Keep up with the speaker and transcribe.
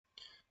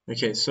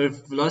Okay, so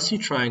velocity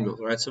triangles,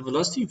 right? So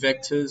velocity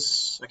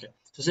vectors, okay.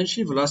 So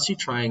essentially velocity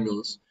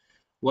triangles,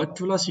 what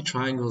velocity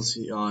triangles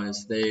are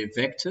is they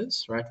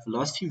vectors, right?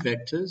 Velocity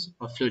vectors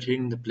are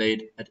floating the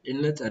blade at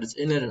its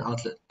inlet and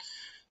outlet.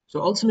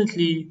 So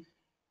ultimately,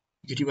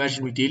 you could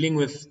imagine we're dealing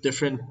with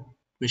different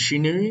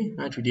machinery,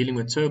 right? We're dealing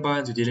with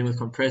turbines, we're dealing with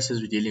compressors,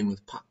 we're dealing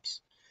with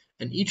pumps.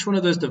 And each one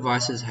of those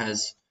devices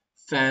has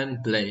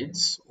fan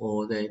blades,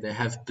 or they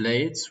have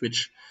blades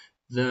which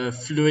the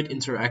fluid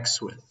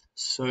interacts with.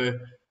 So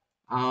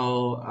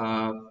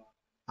our,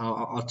 uh,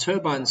 our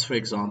turbines, for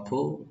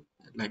example,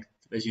 like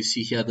as you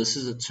see here, this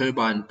is a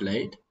turbine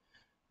blade,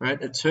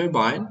 right? A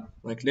turbine,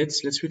 like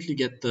let's quickly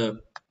get the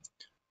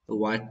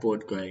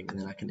whiteboard going, and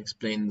then I can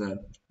explain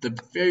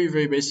the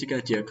very basic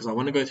idea, because I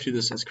want to go through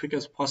this as quick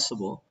as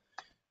possible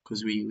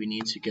because we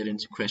need to get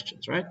into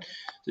questions, right?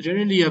 So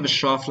generally you have a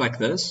shaft like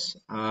this,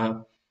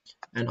 and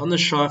on the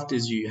shaft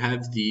is you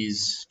have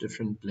these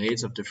different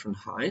blades of different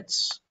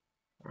heights.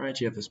 All right,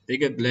 you have this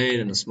bigger blade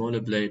and a smaller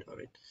blade. All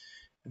right,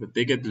 you have a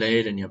bigger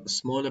blade and you have a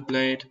smaller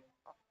blade.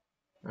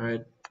 All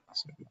right,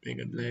 so a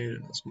bigger blade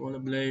and a smaller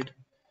blade,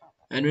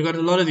 and we've got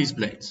a lot of these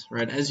blades,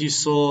 right? As you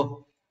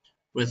saw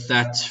with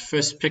that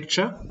first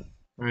picture,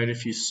 right?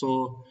 If you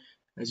saw,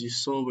 as you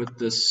saw with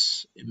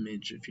this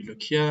image, if you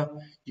look here,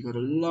 you got a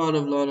lot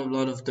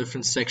of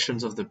different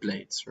sections of the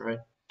blades, right?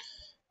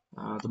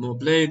 The more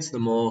blades, the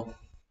more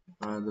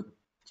the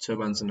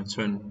turbine's going to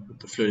turn with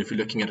the fluid. If you're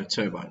looking at a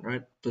turbine,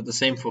 right? But the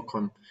same for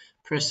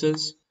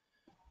compressors,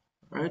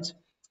 right?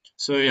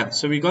 So yeah,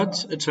 so we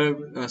got a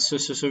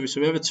so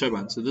we have a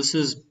turbine. So this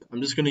is,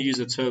 I'm just going to use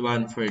a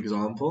turbine for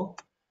example,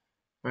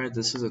 right?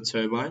 This is a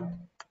turbine.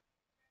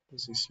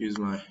 Let's excuse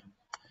my.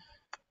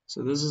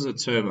 So this is a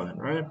turbine,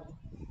 right?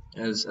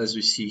 As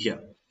we see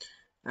here.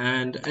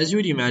 And as you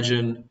would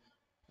imagine,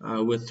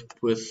 with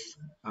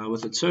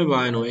a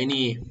turbine or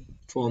any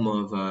form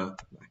of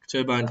like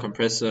turbine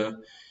compressor,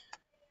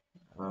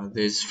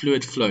 there's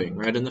fluid flowing,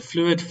 right? And the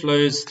fluid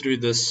flows through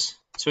this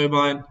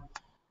turbine,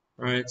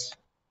 right?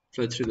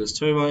 Flow through this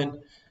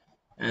turbine,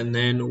 and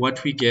then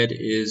what we get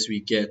is we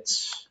get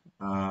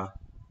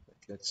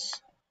let's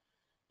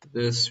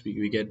this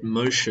we get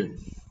motion,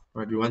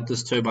 right? We want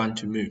this turbine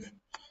to move.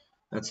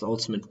 That's the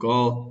ultimate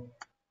goal.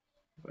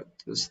 But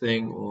this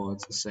thing, or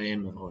it's the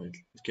same, or you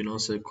can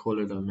also call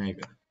it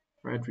omega,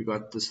 right? We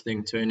got this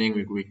thing turning,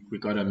 we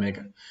got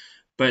omega.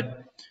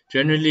 But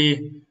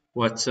generally,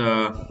 what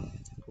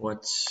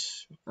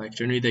like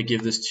generally they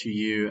give this to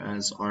you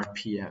as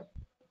RPM,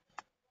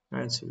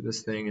 right? So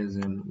this thing is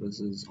this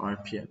is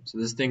RPM. So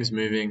this thing's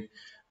moving.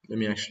 Let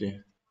me actually,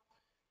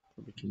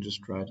 we can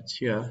just write it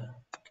here.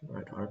 We can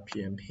write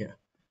RPM here.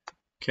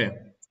 Okay.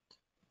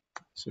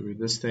 So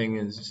this thing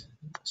is,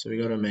 so we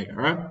got omega,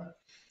 right?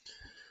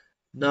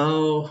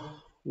 Now,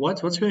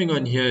 what's going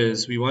on here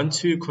is we want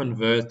to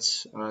convert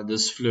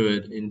this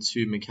fluid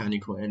into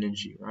mechanical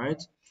energy,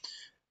 right?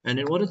 And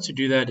in order to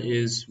do that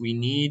is we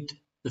need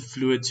the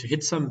fluid to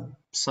hit some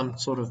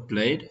sort of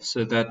blade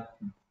so that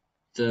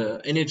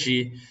the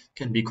energy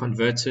can be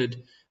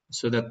converted,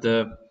 so that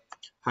the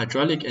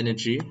hydraulic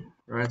energy,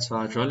 right? So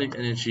hydraulic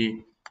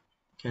energy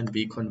can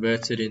be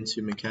converted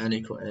into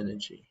mechanical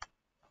energy,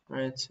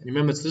 right? And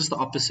remember, this is the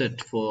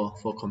opposite for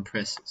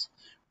compressors.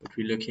 But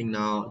we're looking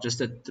now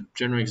just at the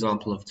general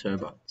example of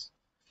turbines.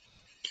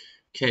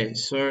 Okay,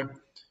 so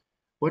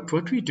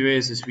what we do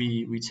is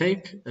we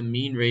take a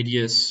mean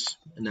radius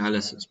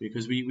analysis,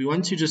 because we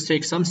want to just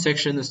take some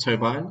section in this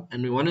turbine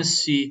and we want to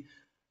see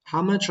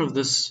how much of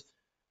this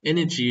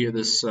energy,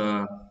 this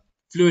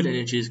fluid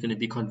energy, is going to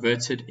be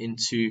converted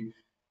into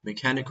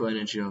mechanical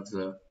energy of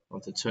the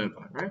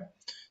turbine, right?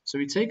 So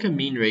we take a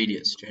mean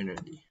radius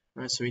generally,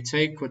 right? So we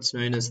take what's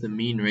known as the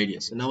mean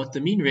radius. And now what the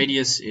mean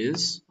radius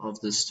is of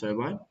this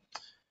turbine,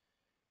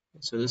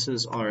 so this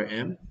is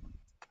Rm,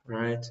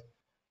 right?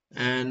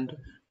 And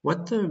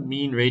what the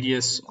mean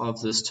radius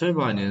of this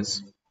turbine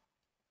is,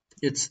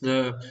 it's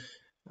the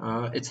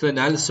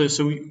analysis.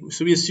 So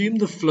we assume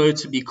the flow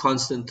to be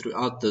constant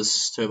throughout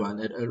this turbine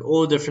at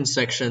all different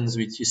sections.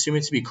 We assume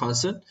it to be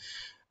constant,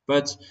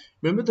 but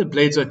remember the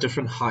blades are at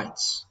different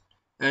heights,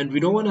 and we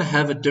don't want to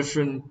have a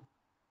different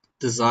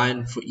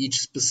design for each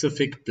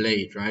specific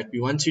blade, right?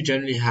 We want to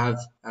generally have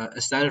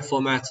a standard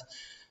format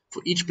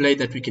for each blade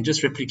that we can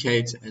just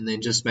replicate and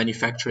then just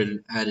manufacture it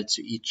and add it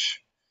to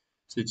each,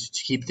 to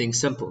keep things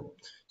simple.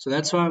 So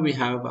that's why we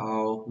have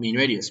our mean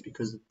radius,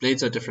 because the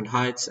blades are different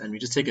heights and we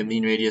just take a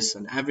mean radius,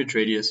 an average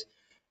radius,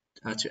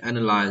 to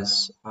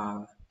analyze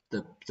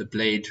the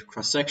blade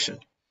cross section.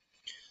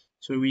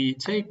 So we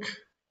take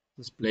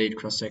this blade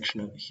cross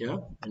section over here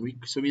and we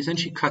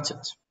essentially cut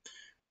it,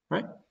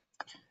 right?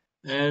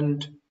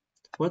 And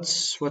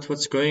what's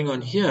going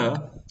on here,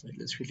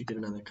 let's really get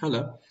another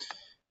color,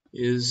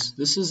 is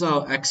this is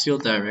our axial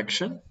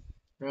direction,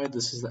 right?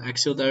 This is the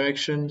axial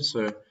direction.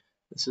 So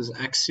this is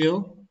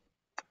axial.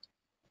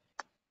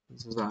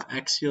 This is our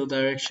axial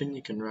direction.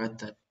 You can write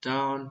that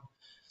down.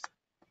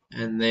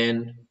 And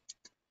then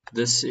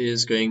this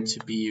is going to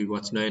be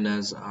what's known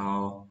as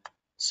our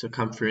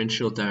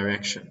circumferential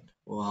direction,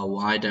 or our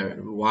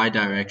y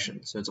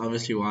direction. So it's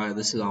obviously y.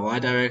 This is our y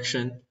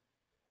direction,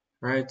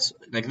 right?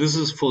 Like this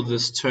is for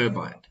this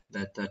turbine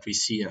that we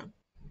see here.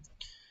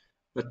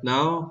 But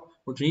now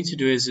what we need to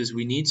do is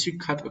we need to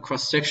cut a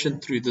cross section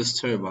through this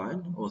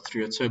turbine or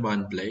through a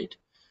turbine blade,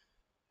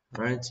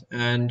 right?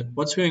 And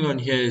what's going on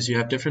here is you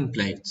have different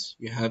blades.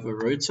 You have a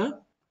rotor,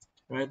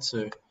 right?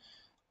 So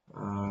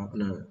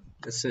no,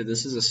 let's say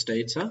this is a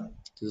stator.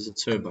 This is a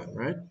turbine,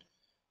 right?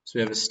 So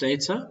we have a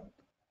stator.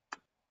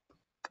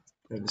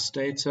 We have a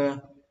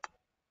stator,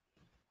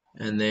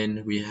 and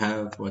then we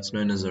have what's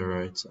known as a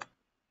rotor.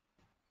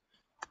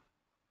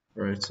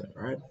 Rotor,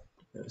 right?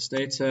 We have a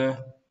stator,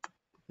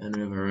 and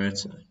we have a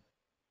rotor.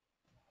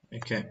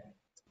 Okay.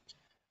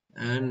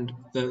 And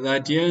the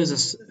idea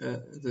is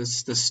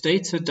the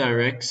stator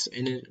directs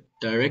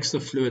the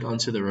fluid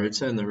onto the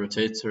rotor, and the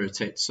rotator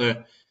rotates.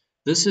 So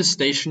this is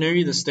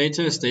stationary. The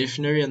stator is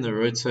stationary, and the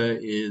rotor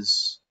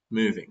is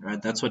moving.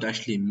 Right? That's what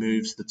actually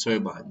moves the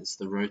turbine. It's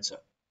the rotor.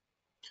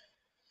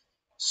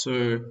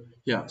 So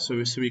yeah.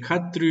 So we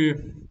cut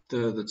through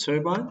the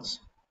turbines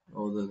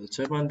or the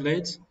turbine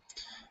blades,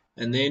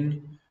 and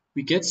then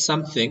we get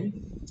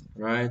something,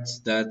 right?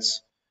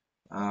 That's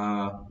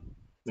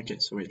okay.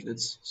 So wait.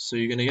 So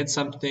you're gonna get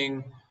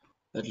something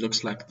that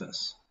looks like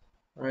this.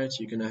 Alright,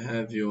 you're going to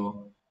have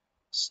your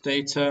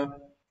stator.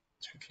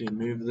 Let's quickly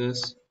move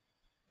this.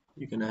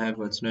 You're going to have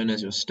what's known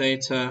as your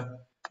stator,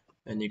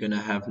 and you're going to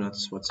have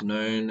what's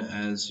known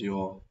as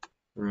your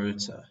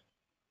rotor.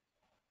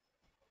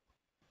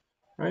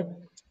 Right?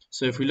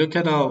 So if we look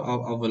at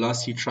our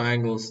velocity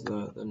triangles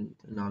in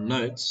our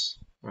notes,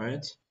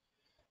 right?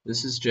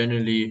 This is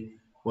generally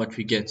what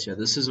we get here.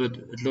 This is what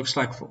it looks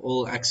like for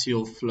all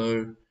axial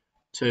flow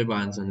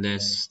turbines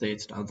unless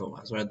stated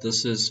otherwise, right?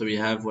 So we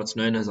have what's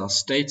known as our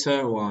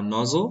stator or our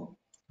nozzle,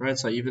 right?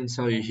 So I even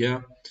tell you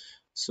here,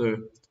 so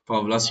for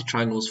our velocity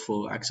triangles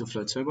for axial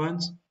flow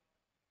turbines,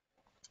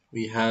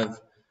 we have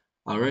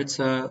our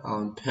rotor,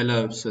 our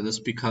impeller, so this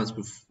becomes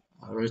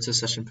our rotor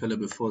slash impeller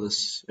before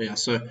this. Yeah,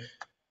 so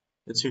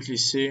let's quickly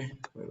see,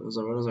 what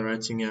was I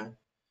writing here?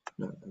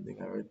 No, I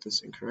think I wrote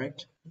this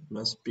incorrect. It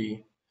must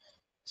be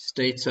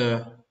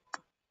stator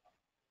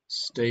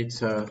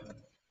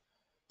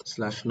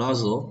slash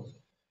nozzle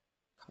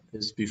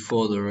is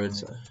before the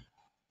rotor,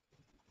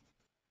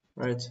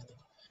 right?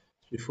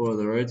 Before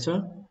the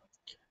rotor.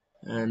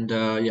 And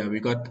yeah, we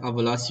got our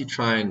velocity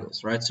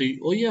triangles, right? So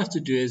all you have to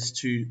do is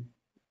to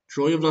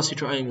draw your velocity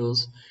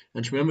triangles,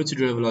 and to remember to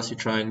draw velocity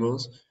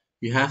triangles,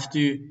 you have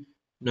to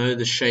know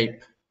the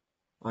shape.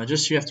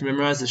 You have to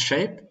memorize the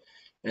shape,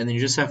 and then you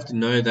just have to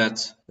know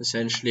that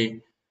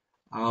essentially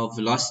our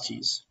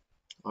velocities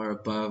are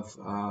above,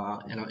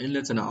 and our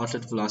inlet and our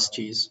outlet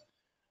velocities,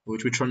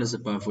 which one is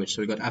above which.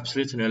 So we got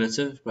absolute and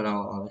relative, but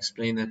I'll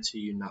explain that to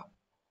you now.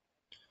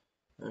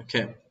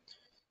 Okay,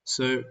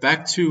 so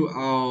back to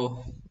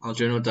our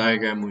general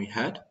diagram we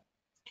had,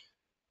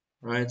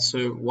 right?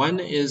 So 1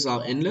 is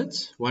our inlet,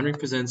 1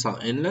 represents our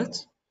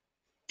inlet,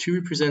 2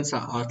 represents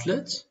our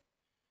outlet,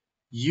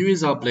 U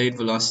is our blade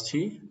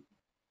velocity,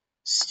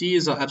 C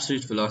is our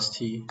absolute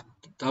velocity,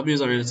 W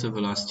is our relative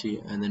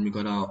velocity, and then we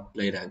got our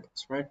blade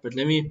angles, right? But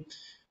let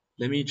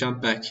me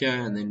jump back here,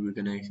 and then we're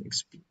going to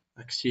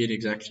see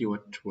exactly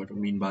what we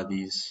mean by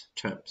these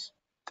terms.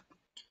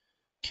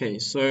 Okay,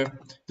 so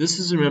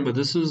remember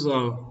this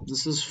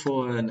is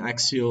for an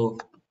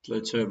axial flow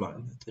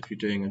turbine that we're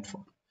doing it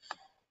for.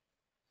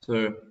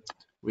 So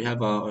we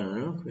have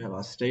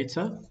our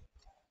stator.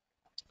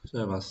 So we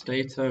have our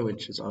stator,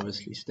 which is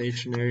obviously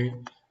stationary.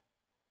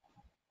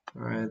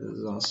 All right, this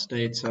is our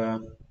stator.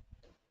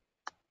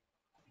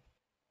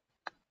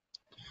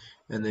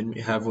 And then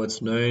we have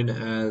what's known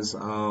as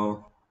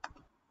our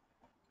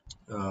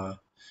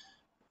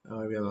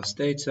we have our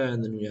stator,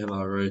 and then we have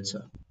our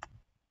rotor.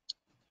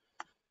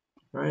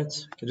 Right?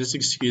 Okay, just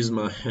excuse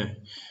my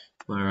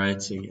my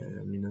writing.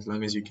 I mean, as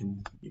long as you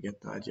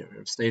get the idea. We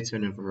have stator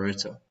and we have a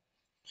rotor.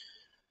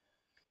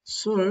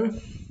 So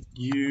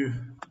you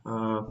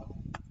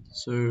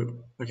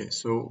okay.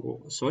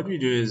 So what we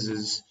do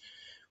is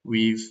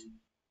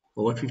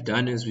what we've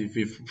done is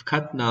we've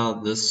cut now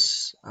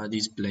these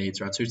blades,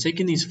 right? So we've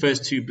taken these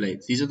first two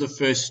blades. These are the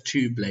first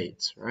two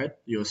blades, right?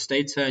 Your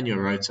stator and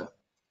your rotor,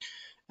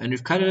 and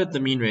we've cut it at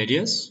the mean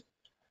radius.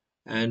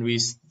 And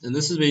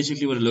this is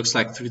basically what it looks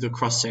like through the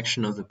cross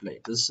section of the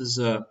blade. This is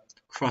a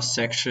cross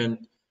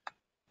section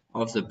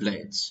of the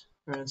blades,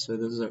 right? So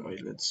this is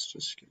let's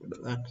just get rid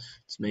of that.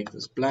 Let's make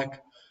this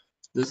black.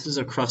 This is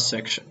a cross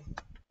section.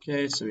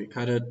 Okay, so we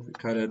cut it.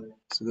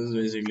 So this is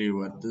basically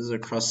this is a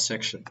cross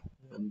section.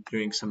 I'm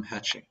doing some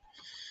hatching.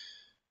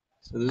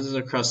 So this is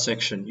a cross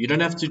section. You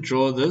don't have to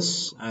draw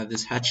this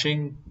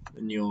hatching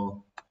in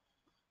your,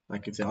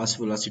 like if they ask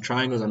for velocity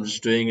triangles, I'm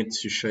just doing it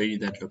to show you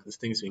that look, this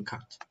thing is being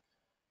cut.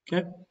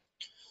 Okay,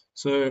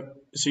 so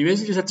you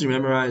basically just have to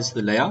memorize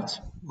the layout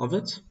of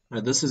it.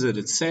 Right, this is it.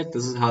 It's set.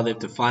 This is how they've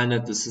defined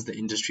it. This is the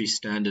industry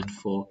standard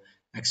for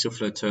axial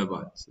flow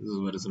turbines. This is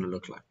what it's going to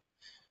look like.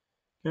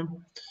 Okay,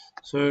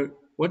 so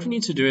what we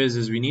need to do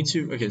is we need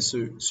to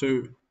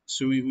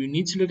So we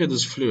need to look at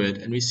this fluid,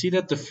 and we see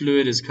that the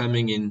fluid is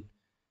coming in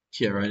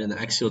here, right, in the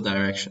axial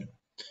direction.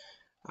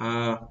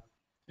 And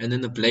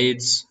then the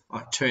blades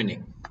are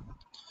turning.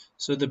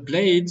 So the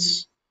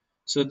blades,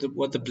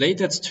 what the blade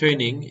that's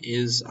turning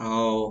is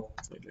our,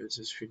 wait, let's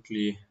just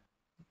quickly,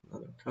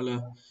 another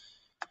color.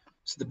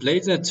 So the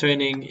blades that are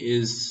turning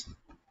is,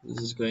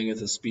 this is going at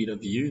the speed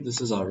of u, this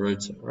is our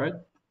rotor, right?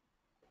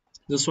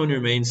 This one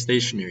remains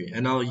stationary.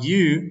 And our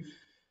u,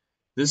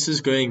 this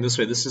is going this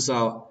way, this is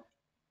our,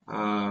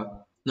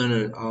 our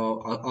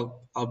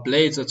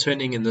blades are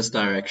turning in this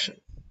direction,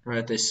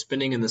 right? They're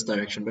spinning in this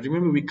direction. But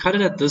remember, we cut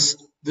it at this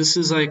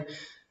is like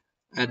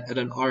at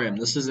an RM.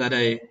 This is at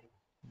a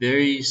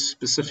very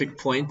specific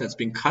point that's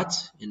been cut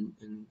in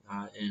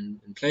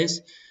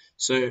place.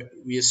 So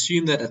we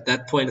assume that at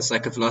that point it's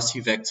like a velocity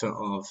vector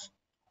of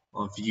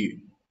u,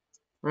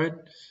 right?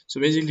 So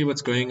basically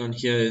what's going on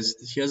here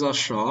is, here's our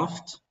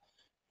shaft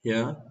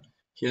here,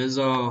 here's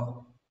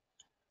our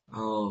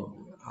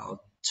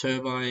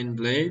turbine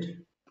blade,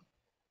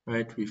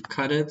 right? We've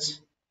cut it.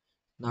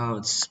 Now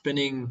it's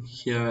spinning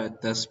here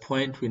at this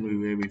point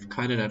where we've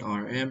cut it at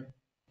RM.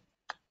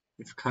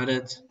 We've cut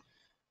it.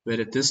 We're at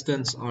a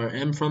distance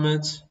RM from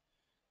it.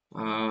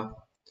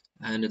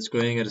 And it's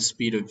going at a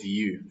speed of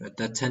u at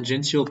that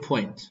tangential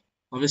point.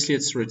 Obviously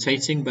it's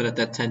rotating, but at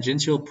that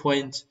tangential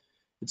point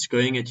it's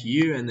going at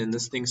u, and then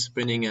this thing's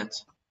spinning at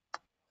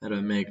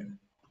omega,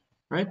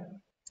 right?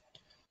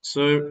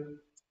 So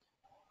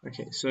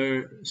okay,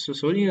 so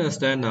what you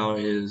understand now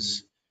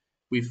is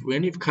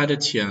when we've cut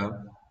it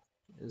here,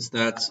 is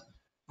that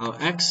our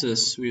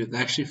axis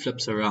actually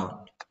flips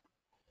around.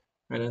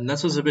 Right, and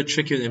that was a bit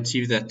tricky with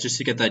MTV, that just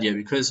to get that idea,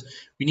 because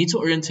we need to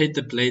orientate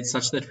the blades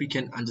such that we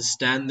can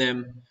understand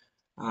them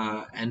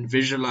and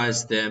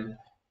visualize them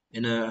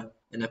in a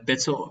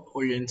better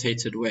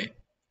orientated way.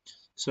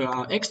 So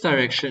our x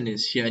direction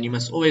is here, and you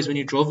must always, when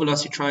you draw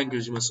velocity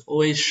triangles, you must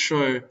always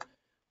show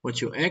what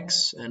your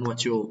x and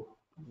what your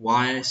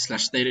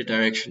y/theta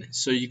direction is.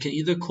 So you can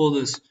either call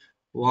this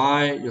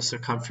y your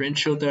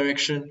circumferential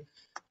direction,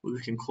 or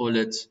we can call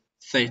it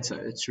theta.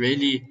 It's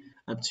really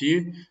up to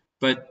you,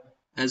 but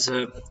as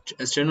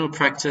general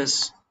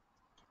practice,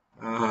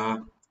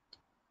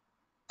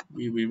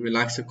 we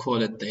like to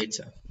call it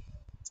theta,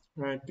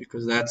 right?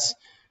 Because that's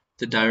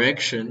the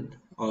direction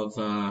of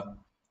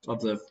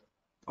the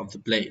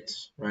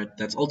blades, right?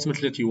 That's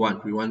ultimately what you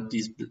want. We want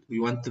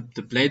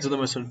the blades are the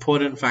most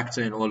important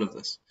factor in all of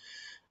this,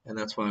 and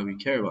that's why we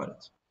care about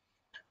it,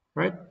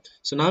 right?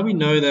 So now we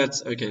know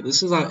that, okay,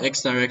 this is our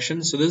x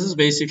direction. So this is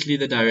basically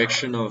the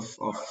direction of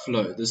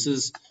flow. This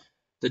is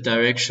the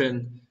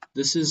direction.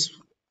 This is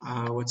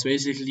what's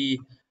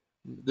basically,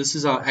 this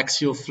is our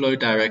axial flow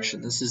direction.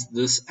 This is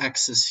this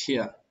axis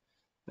here,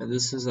 and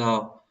this is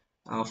our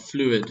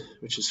fluid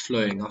which is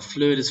flowing. Our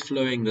fluid is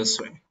flowing this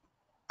way,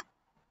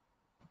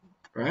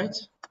 right?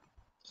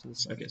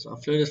 Okay, so our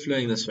fluid is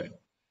flowing this way.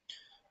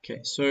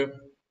 Okay, so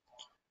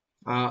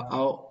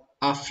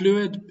our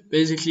fluid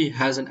basically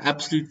has an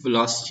absolute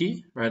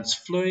velocity, right? It's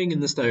flowing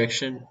in this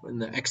direction, in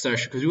the x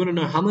direction, because we want to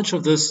know how much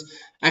of this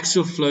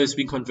axial flow is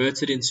being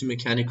converted into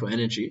mechanical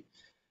energy.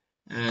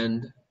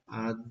 And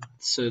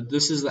so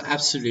this is the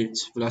absolute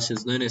velocity,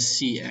 it's known as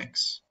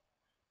Cx,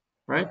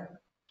 right?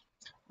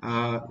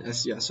 So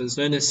it's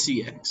known as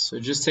Cx. So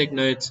just take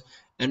note,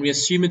 and we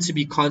assume it to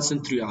be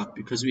constant throughout,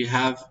 because we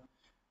have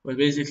what's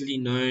basically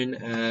known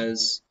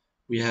as,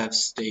 we have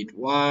state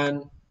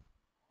 1,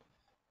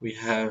 we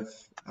have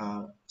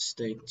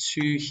state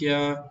 2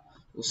 here,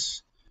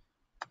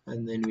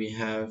 and then we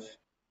have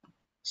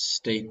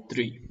state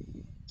 3,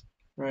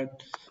 right?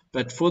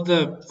 But for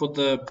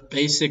the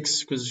basics,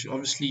 because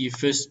obviously you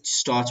first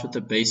start with the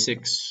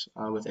basics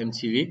with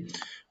MTV,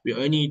 we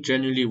only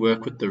generally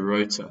work with the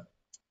rotor.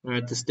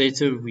 Right, the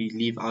stator we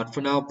leave out for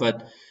now,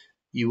 but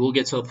you will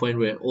get to a point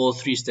where all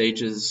three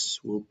stages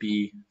will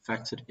be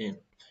factored in.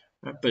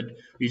 Right? But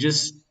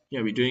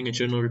we're doing a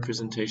general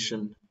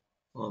representation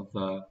of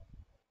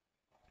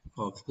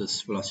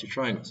this velocity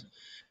triangles.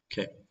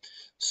 Okay,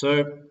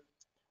 so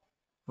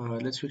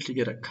let's quickly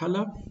get a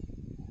color.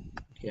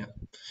 Yeah.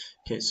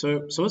 Okay,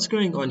 so what's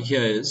going on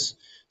here is,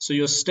 so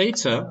your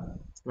stator,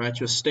 right?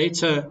 Your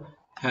stator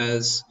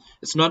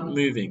it's not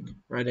moving,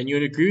 right? And you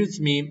would agree with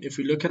me if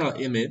we look at our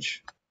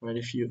image, right?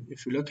 If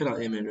we look at our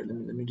image, let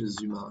me just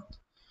zoom out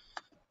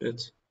a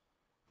bit.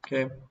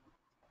 Okay.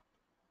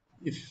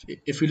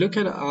 If we look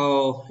at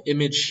our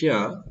image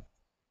here,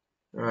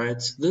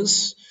 right?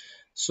 This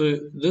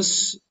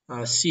CX,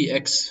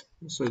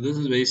 so this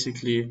is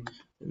basically,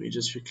 let me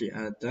just quickly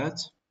add that.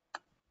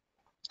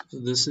 So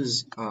this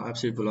is our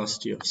absolute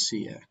velocity of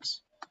CX.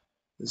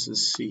 This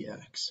is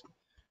CX.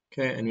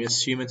 Okay, and we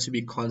assume it to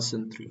be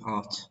constant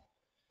throughout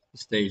the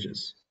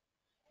stages.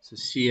 So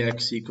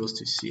CX equals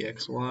to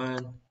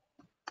CX1,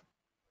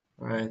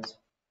 right?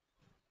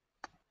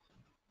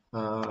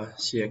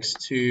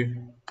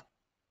 CX2,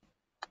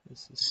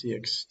 this is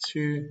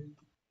CX2.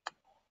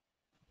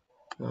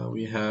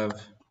 We have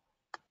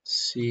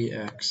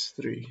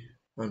CX3,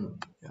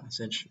 yeah,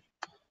 essentially.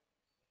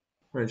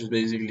 which is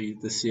basically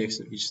the Cx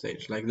of each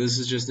stage. Like this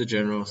is just a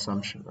general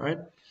assumption, right?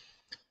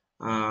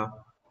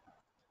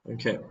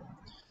 Okay,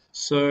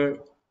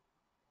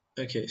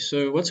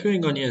 so what's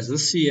going on here is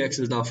this Cx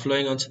is now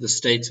flowing onto the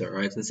stator,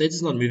 right? And the stator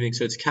is not moving,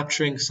 so it's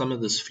capturing some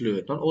of this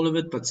fluid, not all of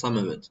it, but some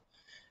of it.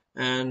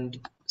 And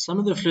some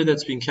of the fluid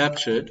that's being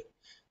captured,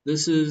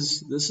 this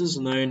is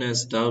known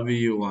as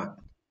W1.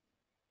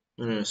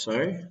 No,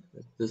 sorry,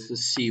 this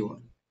is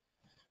C1.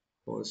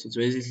 So it's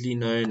basically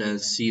known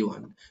as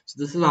C1.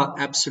 So this is our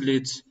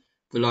absolute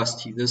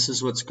velocity. This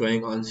is what's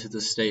going on to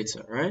the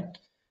stator, right?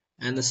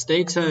 And the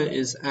stator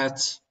is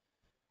at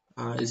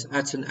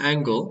an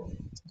angle.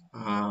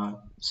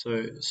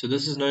 So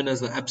this is known as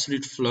the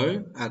absolute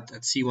flow at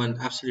C1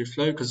 absolute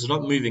flow because it's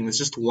not moving. There's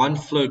just one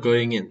flow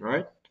going in,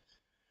 right?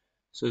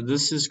 So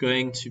this is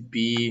going to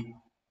be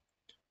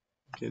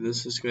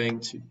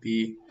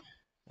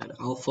at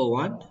alpha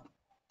 1,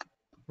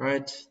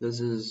 right? This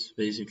is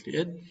basically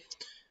it.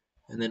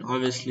 And then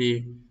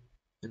obviously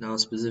in our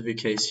specific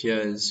case here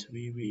is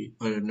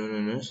oh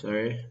no,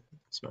 sorry,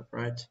 that's not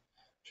right.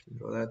 Shouldn't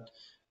draw that.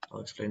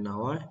 I'll explain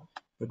now why.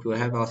 But we'll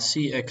have our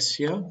Cx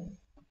here,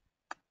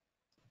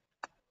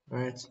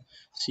 right?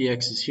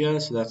 Cx is here,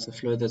 so that's the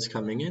flow that's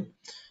coming in,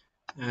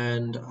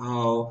 and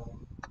our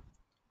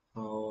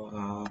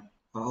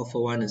alpha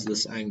 1 is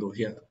this angle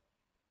here.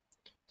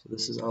 So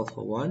this is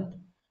alpha 1.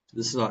 So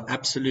this is our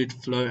absolute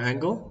flow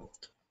angle,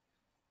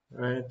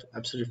 right?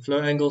 Absolute flow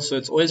angle. So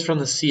it's always from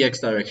the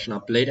Cx direction. Our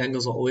blade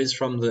angles are always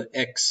from the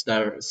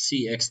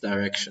Cx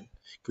direction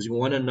because we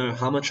want to know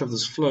how much of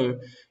this flow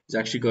is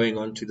actually going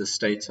on to the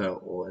stator,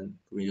 or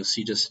you'll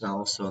see just now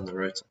also on the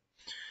rotor.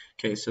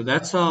 Okay, so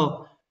that's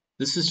how.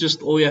 This is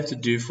just all you have to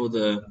do for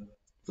the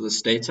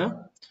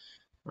stator,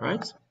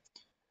 right?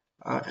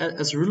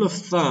 As a rule of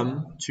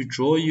thumb, to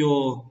draw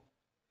your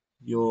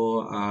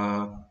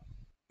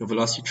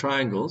velocity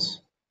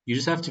triangles, you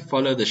just have to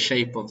follow the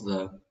shape of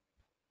the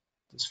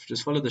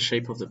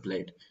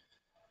blade.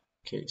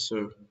 Okay,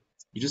 so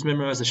you just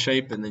memorize the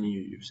shape and then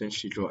you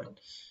essentially draw it.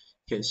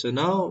 Okay, so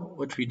now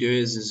what we do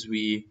is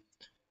we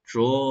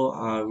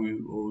draw,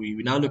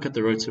 we now look at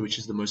the rotor, which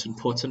is the most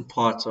important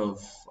part of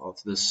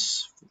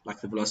this,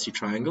 like the velocity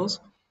triangles.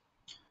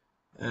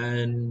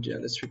 And yeah,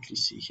 let's quickly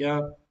see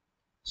here.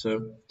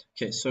 So,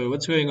 okay, so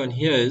what's going on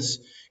here is,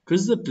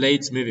 because the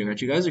blade's moving,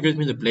 right? You guys agree with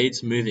me, the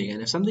blade's moving.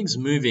 And if something's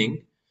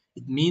moving,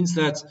 it means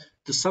that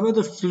some of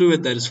the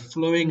fluid that is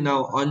flowing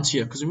now onto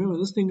here, because remember,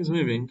 this thing is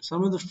moving,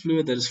 some of the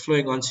fluid that is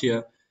flowing onto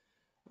here,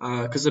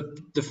 because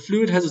the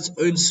fluid has its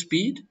own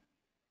speed,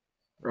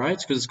 right?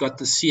 Because it's got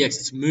the Cx,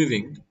 it's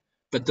moving,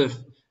 but the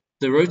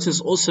rotor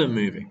is also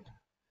moving,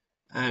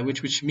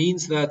 which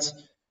means that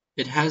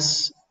it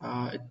has,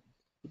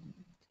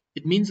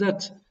 it means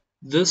that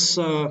this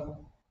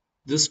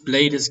this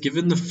blade has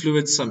given the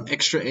fluid some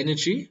extra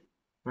energy,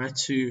 right,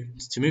 to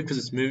move because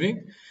it's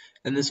moving,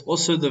 and there's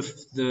also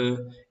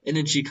the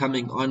energy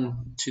coming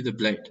on to the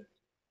blade.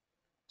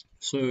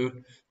 So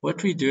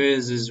what we do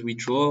is we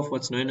draw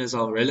what's known as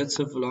our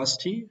relative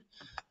velocity,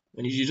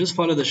 and you just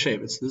follow the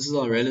shape. This is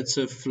our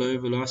relative flow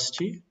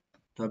velocity,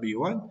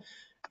 W1,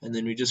 and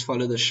then we just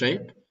follow the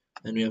shape,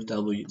 and we have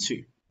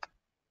W2.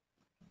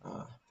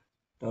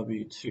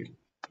 W2,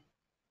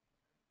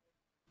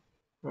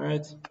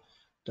 right?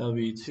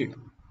 W2.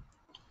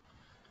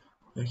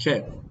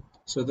 Okay,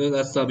 so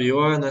that's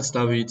W1, that's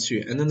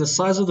W2. And then the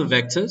size of the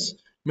vectors,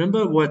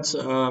 remember what,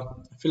 I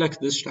feel like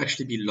this should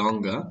actually be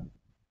longer.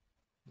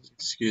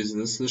 Excuse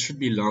this should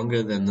be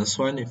longer than this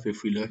one if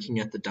we're looking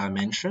at the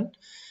dimension.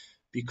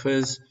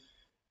 Because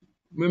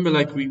remember,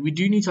 like we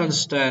do need to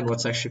understand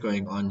what's actually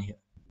going on here.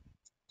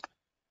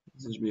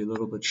 This will be a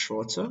little bit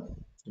shorter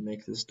to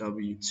make this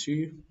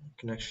W2. I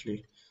can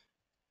actually,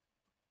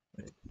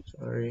 wait,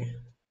 sorry,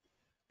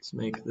 let's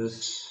make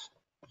this,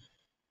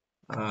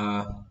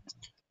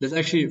 let's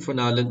actually, for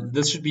now,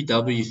 this should be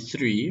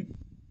W3.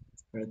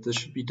 Right, this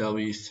should be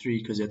W3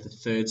 because you're at the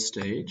third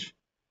stage.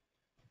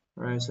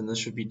 Right, and this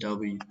should be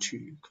W2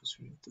 because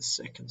we're at the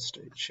second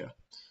stage here.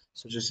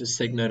 So just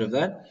take note of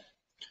that.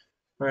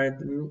 Right,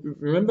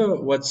 remember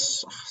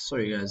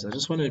sorry guys, I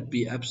just want to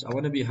be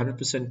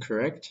 100%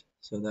 correct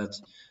so that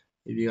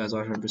if you guys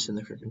are 100%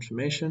 the correct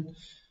information.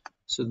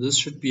 So this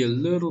should be a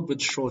little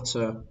bit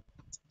shorter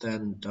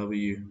than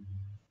W2.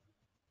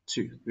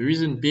 The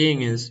reason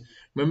being is,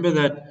 remember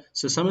that,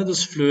 so some of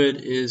this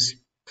fluid is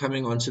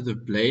coming onto the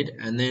blade,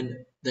 and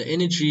then the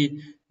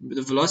relative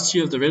velocity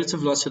of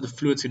the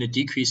fluid is going to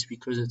decrease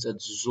because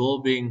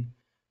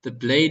the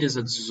blade is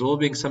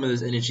absorbing some of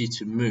this energy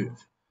to move.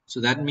 So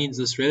that means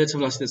this relative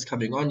velocity that's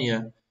coming on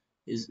here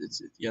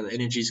the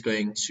energy is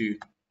going to,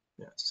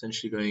 it's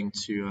essentially going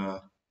to,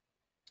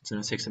 it's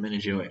going to take some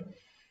energy away.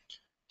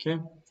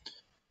 Okay,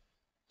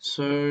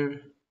 so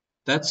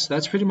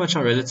that's pretty much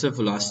our relative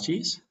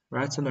velocities,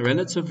 right? And the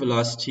relative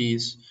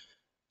velocities,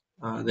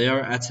 they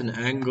are at an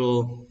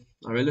angle.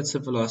 Our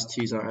relative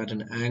velocities are at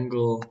an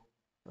angle.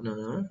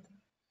 No.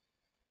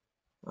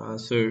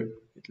 So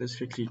let's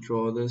quickly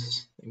draw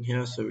this thing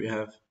here. So we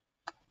have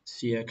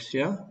Cx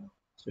here.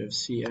 So we have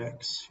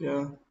Cx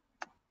here.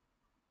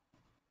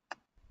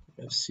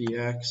 we have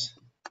Cx,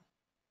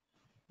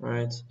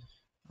 right?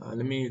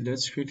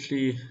 Let's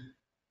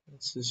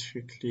just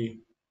quickly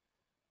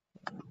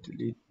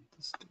delete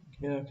this thing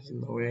here because it's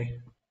in the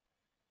way.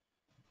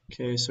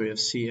 Okay, so we have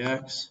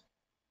Cx,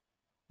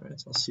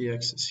 right? Our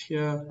Cx is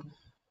here.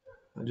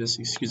 I'll just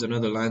excuse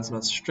another line's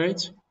not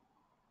straight.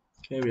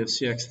 Okay, we have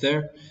Cx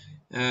there,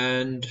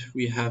 and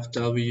we have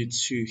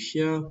W2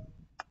 here,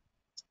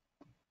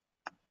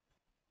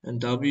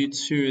 and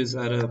W2 is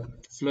at a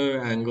flow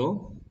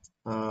angle.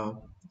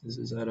 This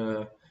is at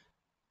a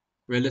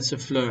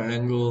relative flow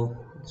angle.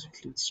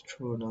 Let's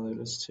draw another.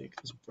 Let's take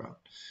this brown.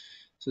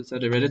 So it's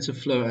at a relative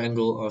flow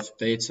angle of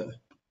beta,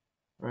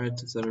 right?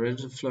 It's at a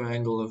relative flow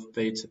angle of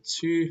beta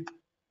 2,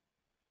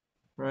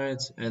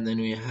 right? And then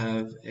we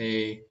have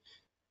we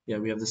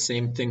have the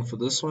same thing for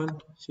this one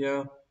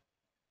here,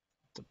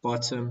 the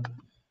bottom.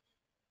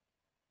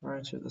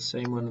 Right, so the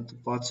same one at the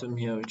bottom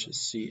here, which is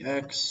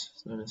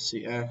Cx, known as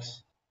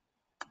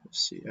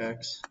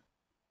Cx,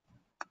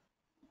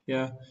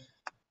 yeah.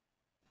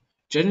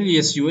 Generally,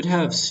 yes, you would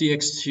have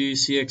Cx2,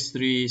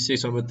 Cx3,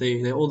 Cx1, but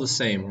they're all the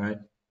same, right?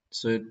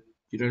 So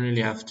you don't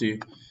really have to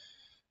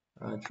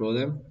draw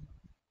them.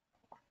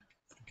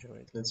 Okay,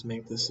 wait, let's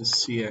make this a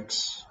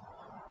Cx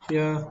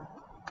here.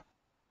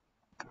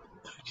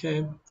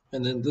 Okay,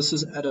 and then this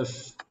is at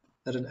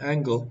an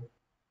angle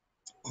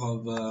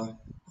of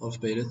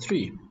beta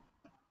 3,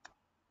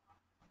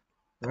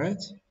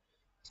 right?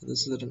 So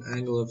this is at an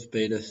angle of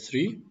beta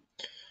 3,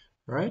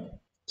 right?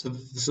 So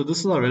this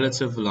is our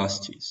relative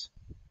velocities.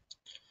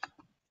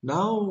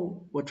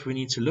 Now, what we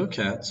need to look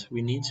at,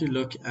 we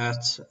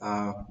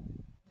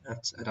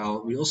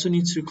also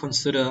need to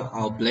consider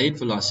our blade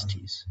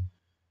velocities,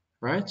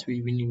 right?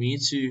 We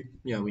need to,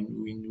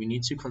 we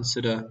need to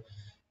consider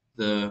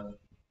the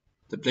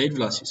blade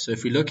velocity. So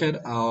if we look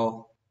at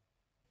our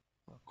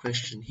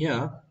question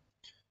here,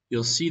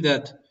 you'll see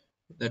that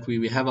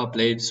we have our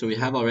blade, so we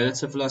have our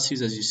relative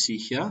velocities as you see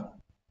here,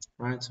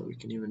 right? So we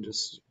can even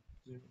just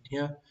zoom in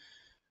here.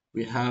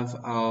 We have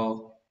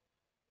our,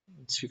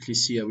 let's quickly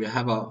see here, we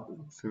have our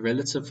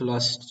relative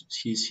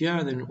velocities here,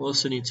 and then we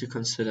also need to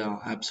consider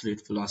our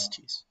absolute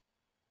velocities,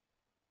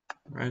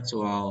 right?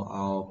 So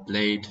our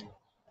blade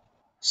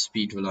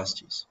speed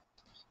velocities.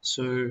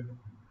 So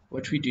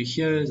what we do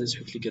here is let's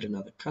quickly get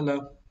another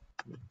color,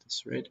 make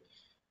this red.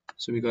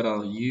 So we got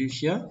our U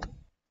here,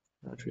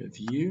 right? We have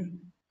U.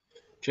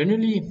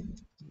 Generally,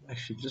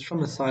 actually, just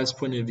from a size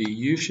point of view,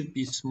 U should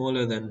be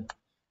smaller than,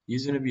 U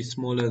is going to be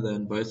smaller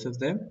than both of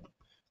them.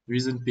 The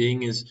reason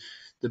being is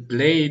the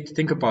blade,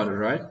 think about it,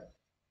 right?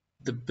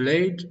 The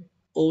blade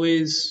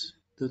always,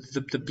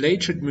 the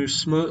blade should move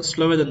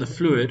slower than the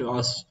fluid, or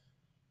else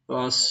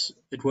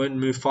it won't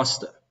move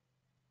faster,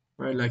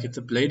 right? Like if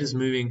the blade is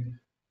moving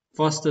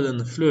faster than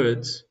the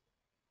fluids,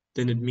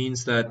 then it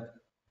means that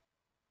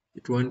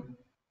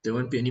there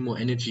won't be any more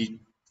energy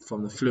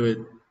from the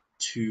fluid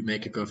to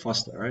make it go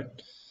faster, right?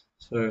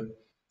 So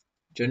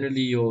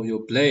generally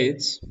your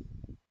blades,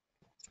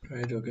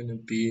 right, are going to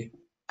be,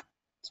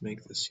 let's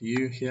make this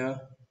U here,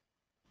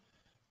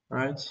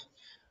 right?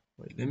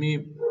 Wait,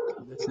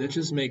 let's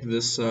just make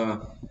this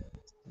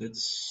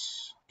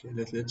let's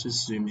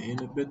just zoom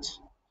in a bit,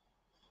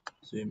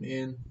 zoom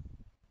in,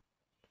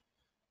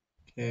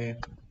 okay,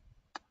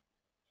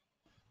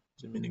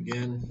 zoom in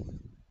again,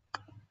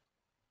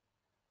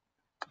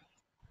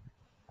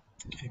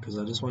 okay, because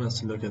I just want us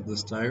to look at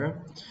this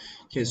diagram.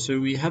 Okay, so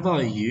we have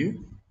our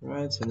U,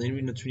 right? And then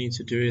what we need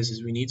to do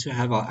is we need to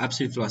have our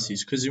absolute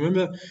velocities, because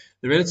remember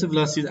the relative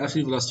velocity and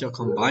absolute velocity are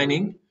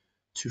combining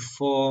to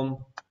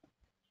form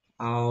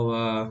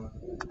our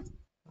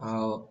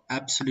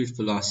absolute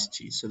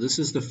velocity. So this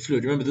is the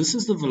fluid. Remember, this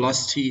is the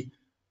velocity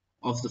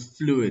of the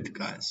fluid,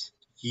 guys.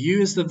 U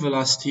is the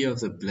velocity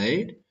of the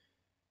blade.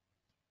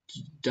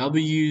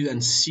 W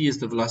and C is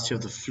the velocity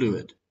of the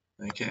fluid.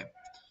 Okay.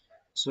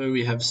 So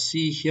we have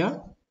C here,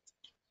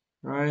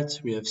 right?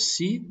 We have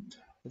C.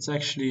 Let's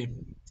actually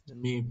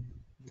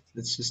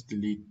let's just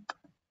delete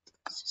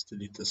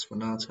this for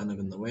now. It's kind of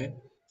in the way.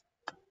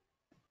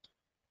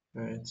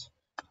 All right.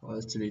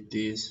 Let's delete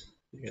these.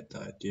 You get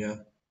the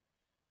idea.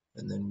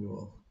 And then we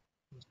will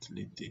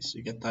delete these.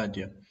 You get the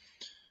idea.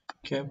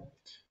 Okay.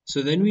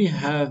 So then we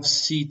have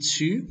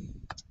C2,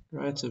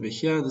 right, over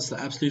here. This is the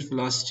absolute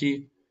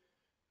velocity,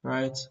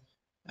 right?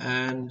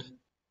 And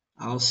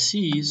our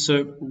C,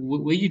 so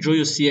where you draw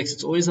your CX,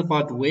 it's always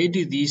about where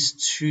do these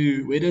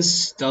two, where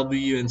does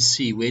W and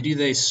C, where do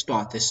they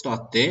start? They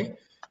start there,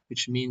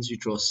 which means you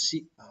draw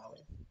C,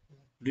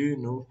 blue,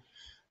 no,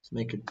 let's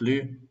make it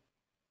blue.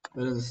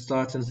 Where does it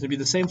start? And it's going to be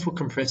the same for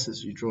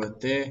compressors. You draw it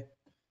there,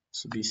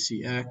 this will be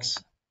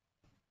CX,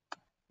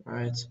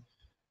 right?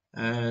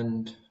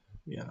 And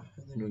yeah,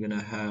 and then we're going to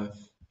have,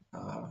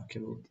 okay,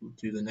 we'll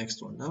do the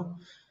next one now.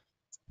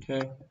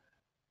 Okay,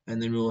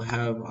 and then we'll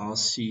have our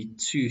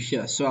C2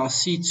 here. So our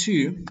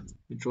C2,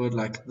 we draw it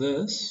like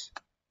this.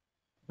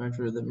 Right?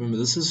 Remember,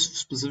 this is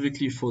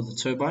specifically for the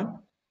turbine.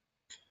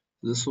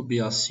 This will be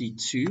our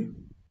C2.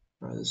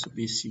 Right? This will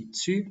be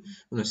C2.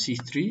 Oh, no,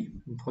 C3.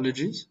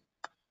 Apologies.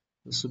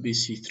 This will be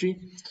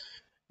C3.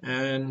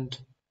 And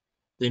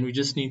then we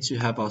just need to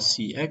have our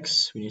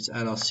Cx. We need to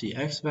add our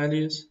Cx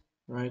values,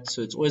 right?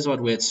 So it's always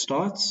about where it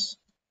starts.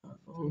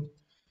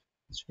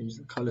 Let's change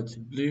the color to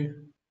blue.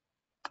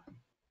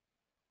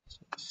 So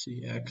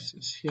Cx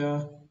is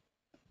here,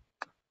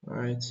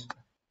 right?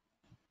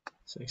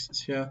 Cx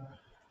is here,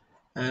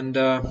 and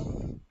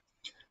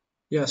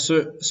yeah.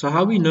 So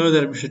how we know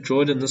that we should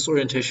draw it in this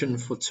orientation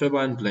for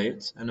turbine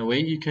blades, and a way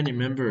you can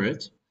remember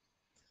it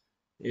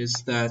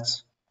is that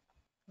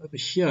over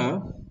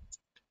here,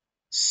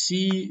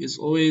 C is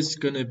always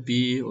going to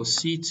be, or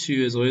C2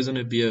 is always going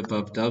to be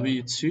above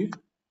W2,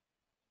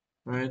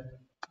 right?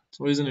 It's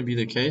always going to be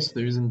the case.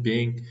 The reason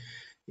being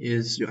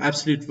is your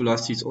absolute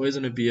velocity is always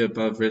going to be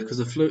above red because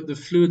the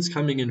fluid's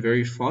coming in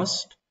very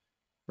fast,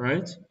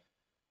 right?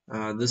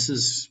 This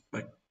is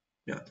like,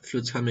 yeah, the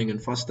fluid's coming in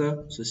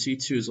faster, so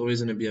C2 is always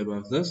going to be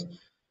above this,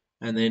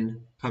 and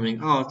then coming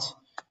out,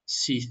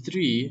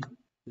 C3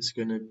 is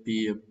going to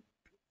be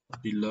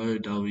below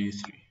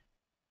W3.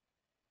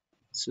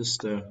 It's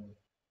just a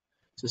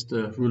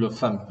rule of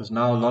thumb because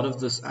now a lot of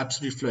this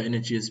absolute flow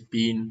energy has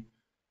been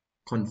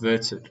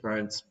converted,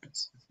 right?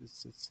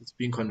 It's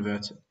been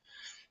converted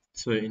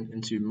so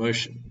into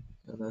motion,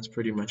 and that's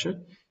pretty much it.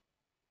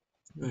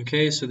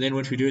 Okay, so then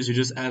what we do is we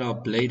just add our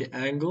blade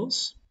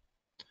angles,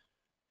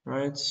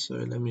 right?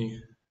 So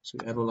we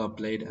add all our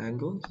blade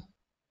angles,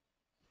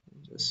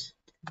 just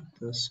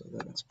this so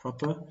that it's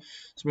proper.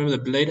 So remember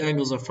the blade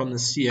angles are from the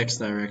CX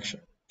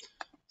direction.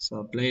 So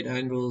our blade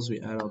angles, we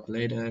add our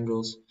blade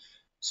angles.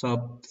 So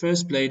our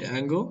first blade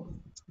angle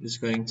is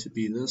going to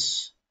be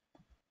this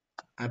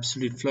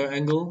absolute flow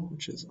angle,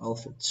 which is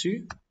alpha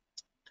 2,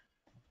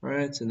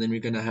 right? And then we're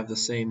going to have the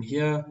same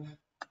here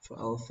for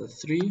alpha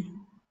 3,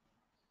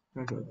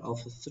 right? With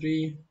alpha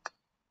 3,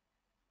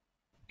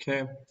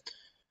 okay.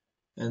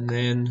 And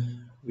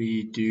then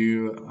we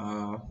do,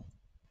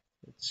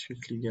 let's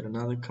quickly get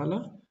another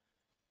color,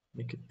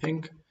 make it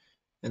pink.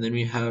 And then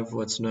we have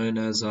what's known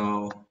as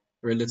our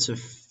relative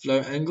flow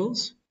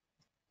angles,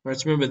 right?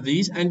 So remember,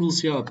 these angles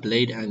here are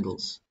blade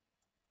angles,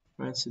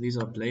 right? So these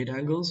are blade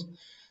angles.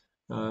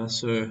 Oh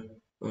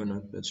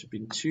no, that should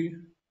be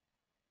 2,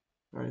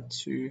 right?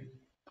 2.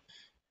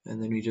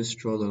 And then we just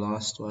draw the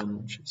last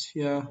one, which is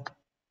here.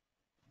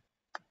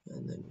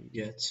 And then we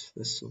get,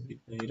 this will be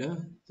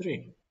beta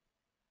 3.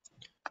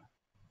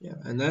 Yeah,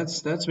 and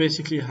that's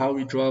basically how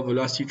we draw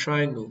velocity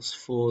triangles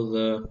for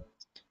the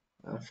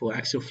for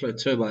axial flow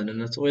turbine,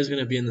 and it's always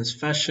going to be in this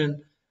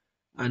fashion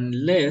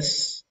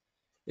unless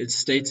it's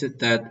stated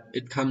that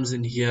it comes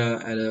in here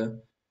at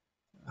an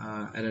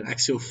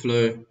axial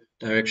flow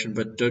direction.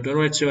 But don't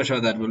worry too much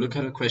about that. We'll look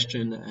at a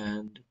question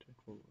and it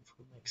will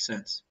make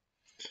sense.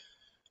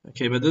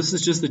 Okay, but this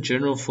is just the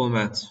general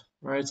format,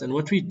 right? And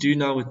what we do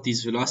now with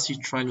these velocity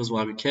triangles,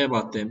 why we care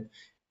about them,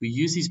 we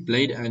use these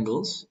blade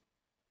angles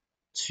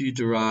to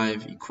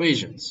derive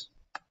equations,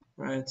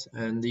 right?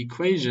 And the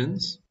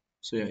equations,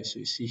 so yeah, so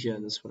you see here,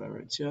 this is what I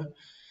wrote here.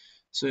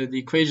 So the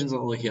equations are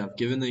all here. I've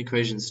given the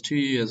equations to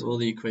you as all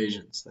the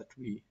equations that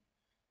we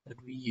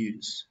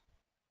use,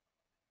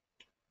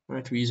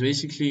 right? We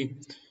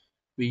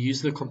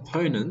use the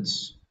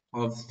components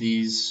of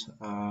these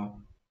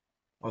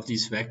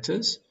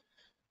vectors.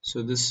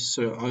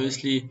 So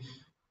obviously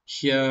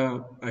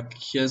here,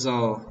 here's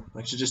our,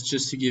 actually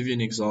just to give you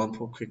an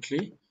example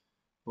quickly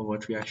of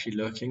what we're actually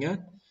looking at.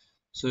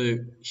 So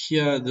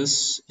here, in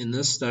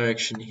this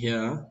direction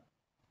here,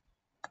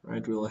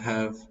 right, we'll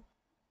have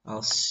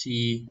our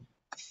C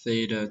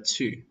theta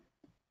 2,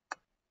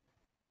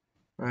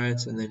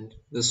 right, and then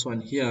this one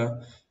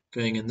here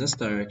going in this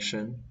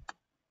direction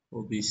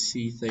will be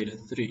C theta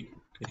 3.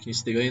 Okay,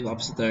 so they're going in the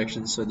opposite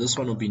direction, so this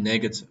one will be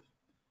negative,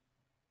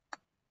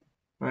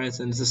 right,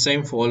 and it's the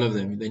same for all of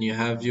them. Then you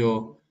have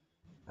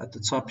at the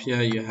top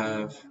here, you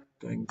have,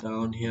 going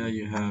down here,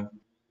 you have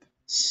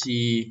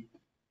C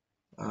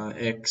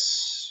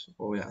CX2,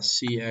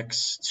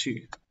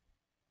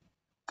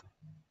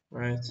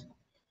 right?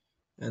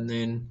 And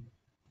then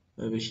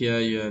over here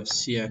you have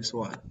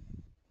CX1,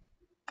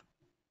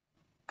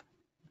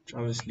 which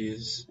obviously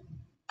is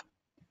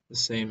the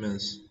same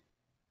it's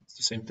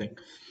the same thing,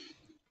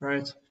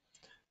 right?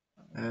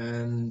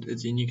 And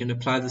then you can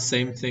apply the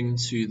same thing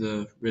to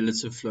the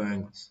relative flow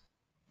angles.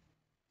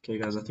 Okay,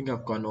 guys, I think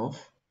I've gone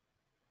off.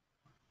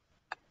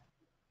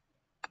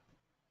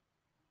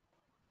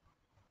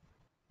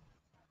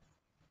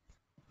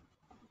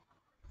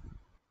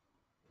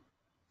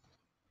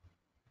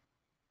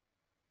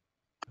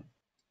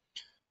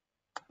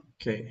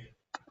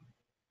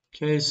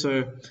 Okay,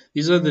 so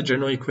these are the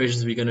general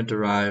equations we're going to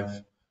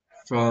derive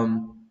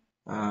from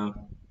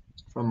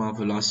our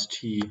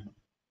velocity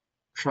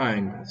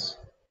triangles,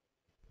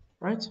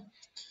 right?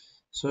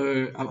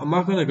 So I'm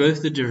not going to go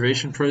through the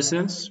derivation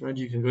process, right?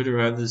 You can go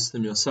derive this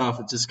them yourself.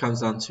 It just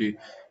comes down to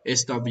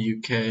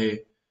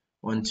SWK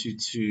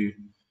 122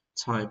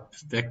 type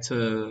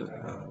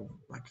vector,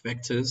 like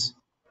vectors,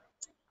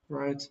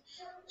 right?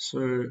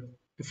 So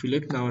if we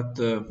look now at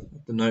the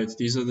notes,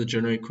 these are the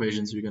general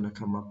equations we're going to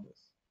come up with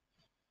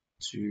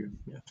to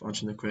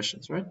answer the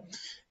questions, right?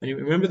 And you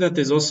remember that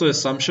there's also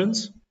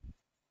assumptions.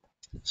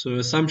 So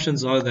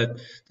assumptions are that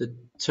the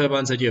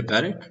turbine's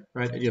adiabatic,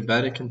 right?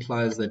 Adiabatic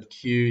implies that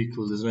Q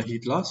equals, there's no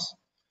heat loss.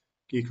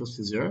 Q equals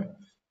to 0.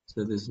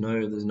 So there's no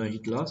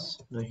heat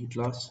loss,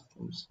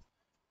 oops,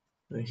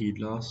 no heat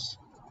loss,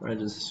 right?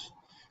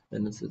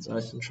 And it's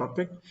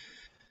isentropic.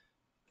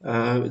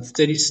 It's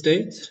steady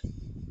state.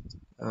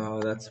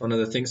 That's one of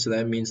the things. So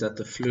that means that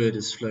the fluid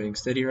is flowing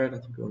steady, right? I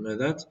think we all know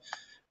that.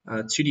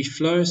 2D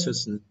flow, so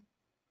it's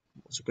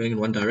going in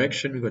one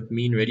direction. We've got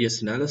mean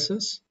radius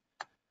analysis.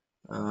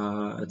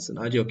 It's an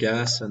ideal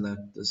gas, and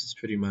that this is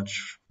pretty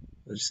much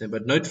what you say.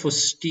 But note for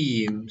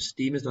steam,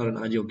 steam is not an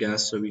ideal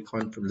gas, so we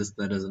can't list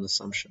that as an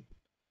assumption.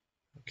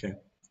 Okay.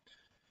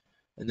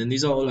 And then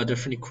these are all our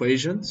different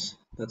equations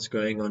that's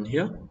going on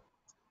here,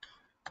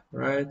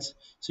 right?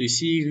 So you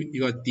see, you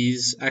got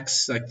these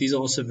x, like these are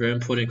also very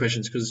important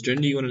questions because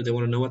generally they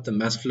want to know what the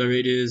mass flow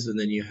rate is, and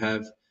then you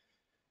have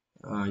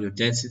your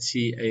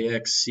density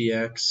ax,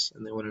 cx,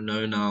 and they want to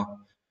know now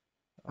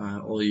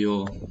all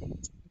your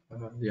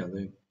yeah,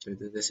 they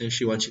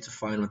essentially want you to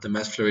find what the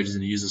mass flow rate is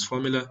and use this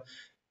formula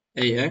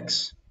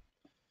ax,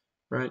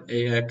 right?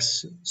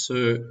 Ax.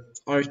 So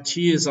RT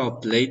is our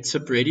blade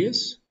tip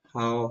radius.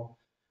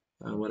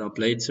 What our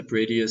blade tip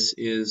radius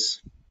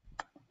is.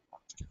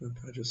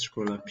 If I just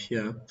scroll up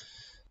here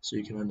so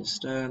you can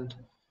understand.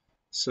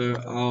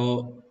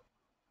 So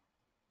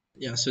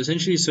so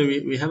essentially, so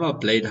we have our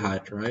blade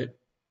height, right?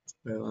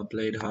 We have our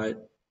blade height,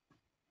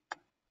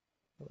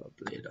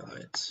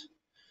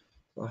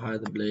 how high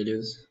the blade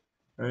is,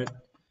 right?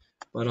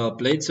 But our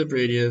blade tip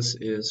radius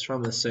is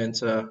from the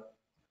center.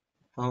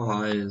 How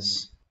high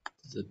is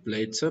the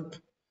blade tip?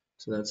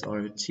 So that's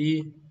RT.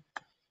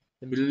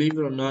 And believe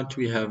it or not,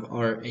 we have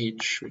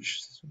RH,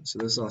 so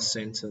this is our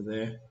center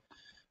there.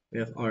 We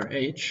have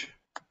RH,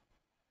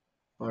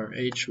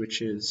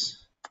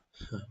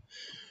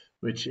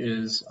 which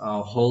is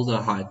our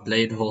holder height,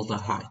 blade holder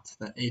height.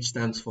 That H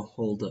stands for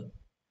holder.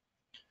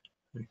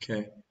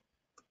 Okay.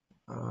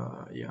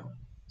 Yeah.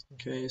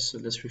 Okay, so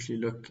let's quickly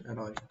look at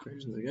our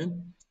equations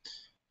again.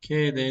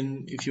 Okay,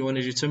 then if you want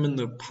to determine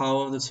the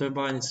power of the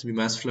turbine, it's to be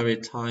mass flow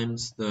rate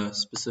times the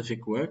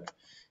specific work.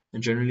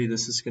 And generally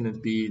this is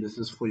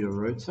for your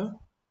rotor,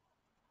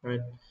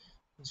 right?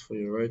 This is for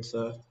your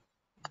rotor,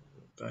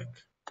 back,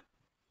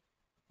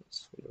 this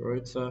is for your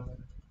rotor.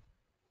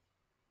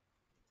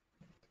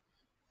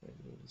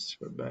 Let's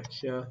go back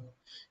here.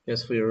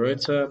 Yes, for your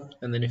rotor.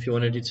 And then if you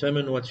want to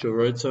determine what your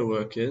rotor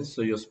work is,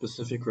 so your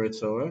specific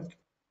rotor work,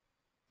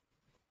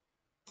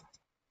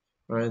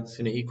 right, it's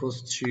going to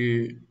equals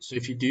to, so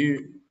if you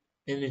do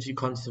energy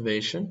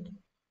conservation,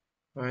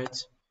 right,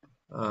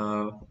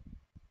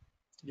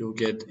 you'll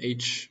get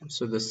H,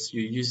 so this,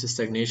 you use the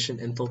stagnation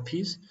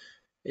enthalpies,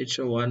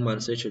 HO1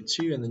 minus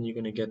HO2, and then you're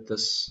going to get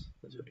this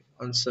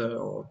answer,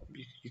 or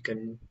you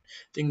can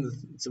think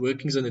the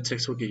workings in the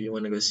textbook if you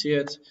want to go see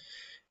it.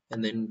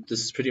 And then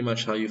this is pretty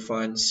much how you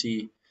find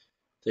C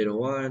theta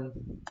 1,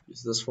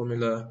 use this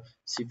formula,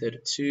 C theta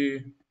 2,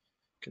 you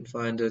can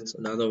find it.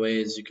 Another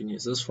way is you can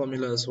use this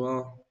formula as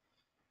well,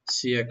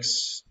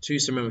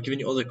 Cx2, so remember, I'm giving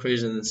you all the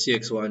equations, and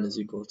Cx1 is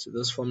equal to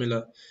this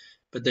formula.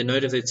 But they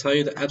note if they tell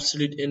you the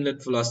absolute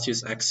inlet velocity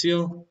is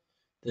axial,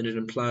 then it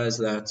implies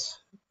that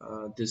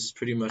this is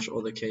pretty much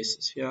all the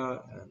cases here. And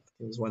I think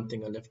there's one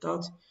thing I left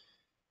out,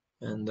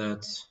 and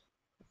that,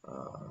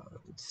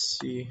 let's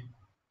see,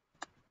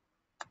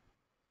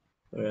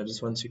 I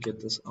just want to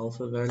get this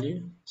alpha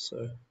value.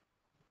 So,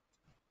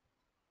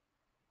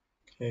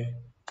 okay,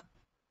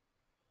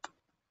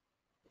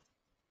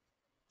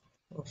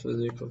 alpha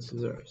is equal to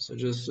 0. So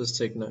just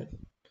take note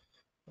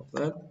of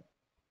that.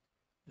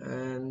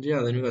 And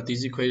yeah, then we got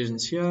these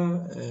equations here,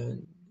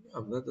 and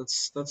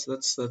that's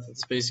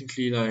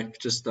basically like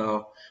just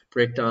our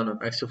breakdown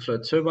of axial flow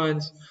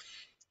turbines.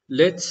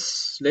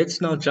 Let's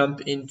now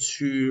jump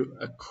into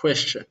a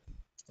question.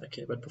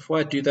 Okay, but before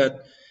I do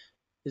that,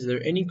 is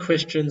there any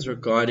questions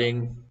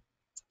regarding?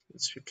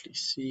 Let's quickly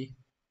see.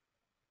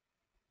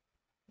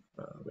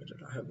 Where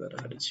did I have that?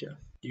 I had it here.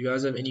 Do you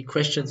guys have any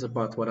questions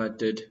about what I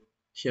did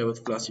here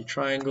with velocity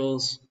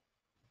triangles?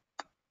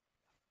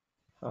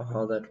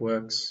 How that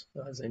works?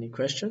 Guys, any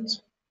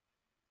questions?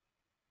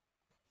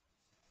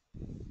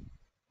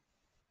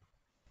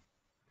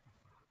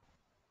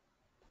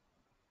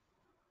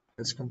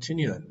 Let's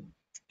continue then.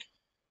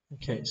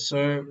 Okay,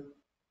 so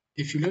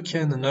if you look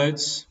here in the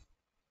notes,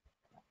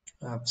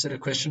 I've set a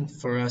question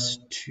for us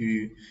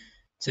to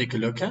take a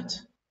look at.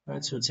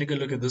 Right, so take a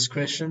look at this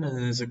question, and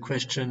then there's a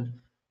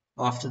question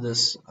after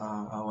this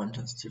I want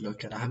us to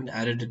look at. I haven't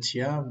added it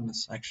here,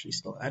 it's actually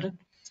still added.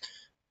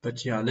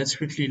 But yeah, let's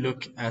quickly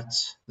look at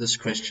this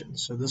question.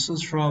 So this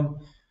was from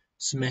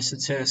semester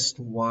test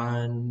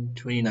 1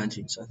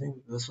 2019. So I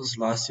think this was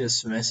last year's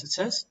semester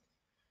test.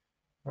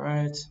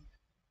 Right.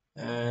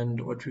 And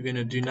what we're going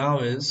to do now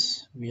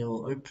is let's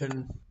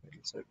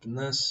open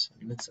this,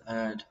 and let's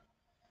add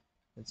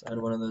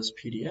one of those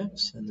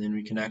PDFs, and then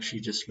we can actually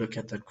just look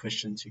at that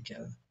question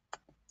together.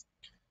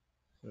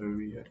 So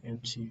we got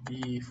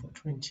MTV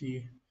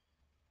 420,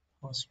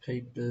 past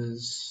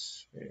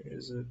papers, where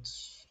is it?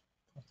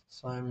 Past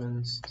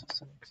assignments,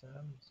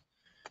 exams.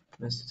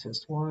 Semester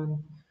test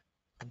 1,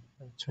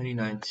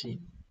 2019.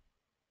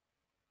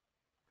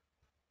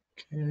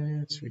 Okay,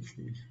 let's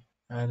quickly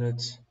add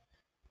it.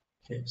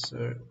 Okay,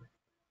 so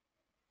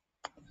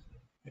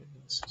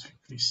let's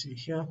quickly see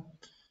here.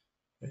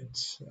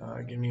 Let's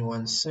give me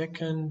 1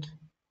 second.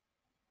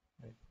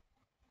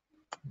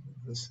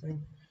 This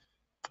thing.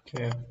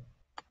 Okay, I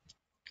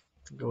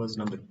think it was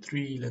number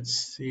 3. Let's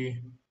see.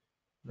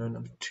 No,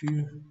 number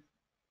 2.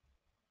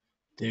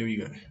 There we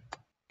go.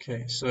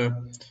 Okay, so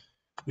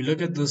we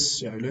look at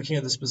this. Yeah, we're looking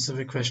at the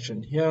specific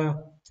question here,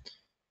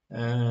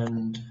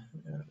 and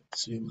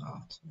zoom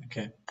out.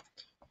 Okay.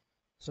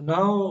 So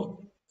now,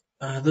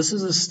 this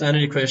is a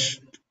standard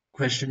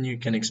question you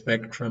can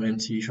expect from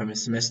MTV from a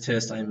semester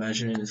test, I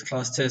imagine, in his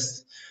class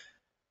test.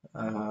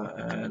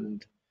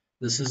 And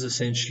this is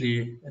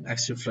essentially an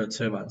axial flow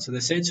turbine. So they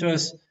say to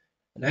us,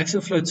 an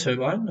axial flow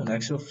turbine, an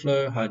axial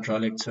flow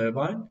hydraulic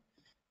turbine,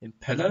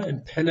 impeller.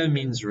 Impeller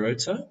means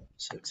rotor,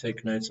 so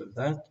take note of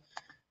that.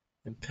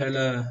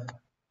 Impeller,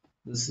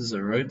 this is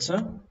a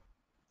rotor.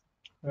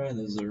 All right,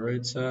 there's a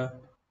rotor.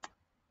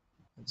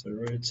 That's a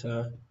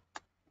rotor.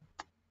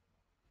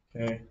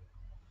 Okay.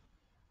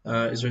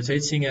 Is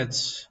rotating at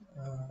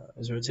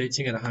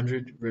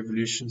 100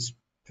 revolutions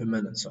per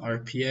minute. So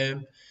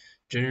RPM.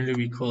 Generally,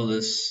 we call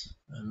this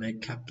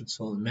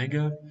capital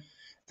mega.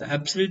 The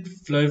absolute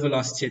flow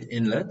velocity at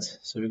inlet.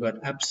 So we've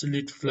got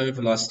absolute flow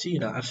velocity.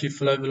 Now, absolute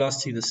flow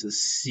velocity. This is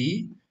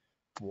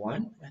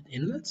C1 at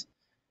inlet.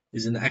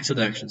 Is in the axial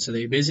direction. So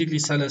they basically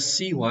tell us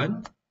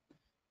C1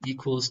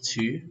 equals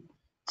to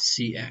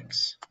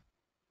Cx.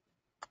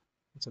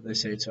 That's what they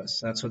say to us.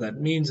 That's what that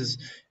means is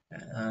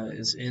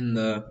in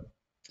the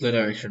flow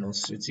direction.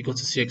 Also, it's equal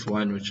to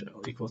Cx1, which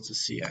equals to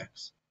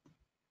Cx.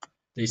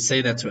 They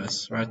say that to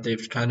us, right?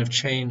 They've kind of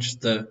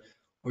changed the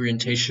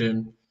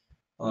orientation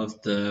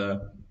of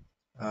the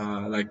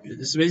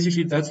it's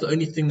basically that's the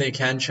only thing they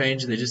can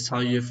change. They just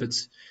tell you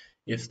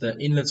if the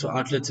inlet or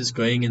outlet is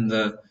going in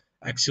the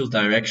axial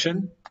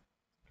direction,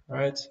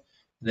 right?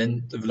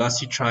 Then the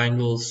velocity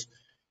triangles,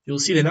 you'll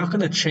see they're not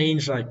going to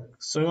change like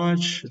so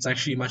much. It's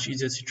actually much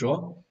easier to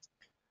draw.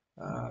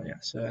 Yeah,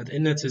 so at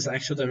inlet is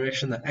axial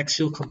direction. The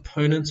axial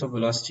component of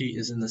velocity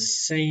is in the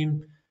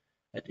same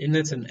at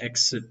inlet and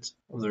exit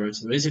of the rotor.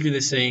 So basically,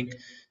 they're saying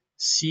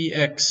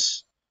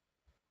Cx1,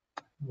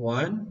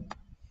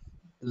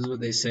 this is what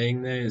they're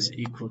saying there, is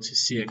equal to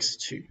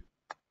Cx2.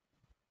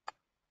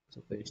 That's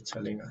what they're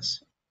telling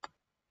us.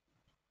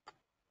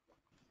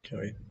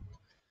 Okay,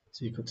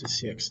 it's equal to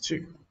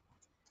Cx2.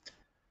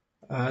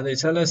 They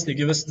tell us, they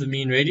give us the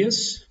mean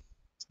radius.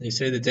 They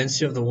say the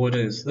density of the water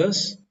is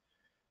this.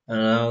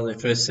 And now they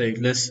first say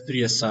list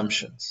 3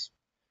 assumptions.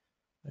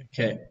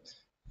 Okay,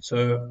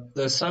 so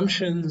the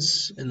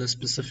assumptions in the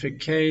specific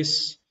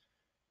case,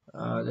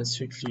 let's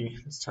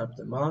type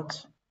them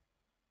out.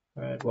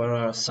 Right, what are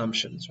our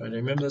assumptions? Right,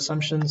 remember the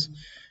assumptions.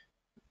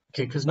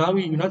 Okay, because now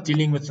we're not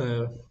dealing with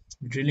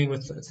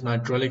it's an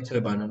hydraulic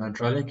turbine. An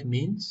hydraulic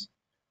means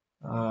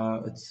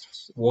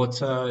it's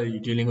water.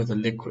 You're dealing with a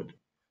liquid,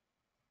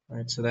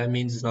 right? So that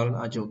means it's not an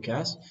ideal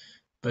gas.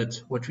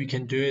 But what we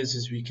can do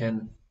is we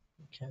can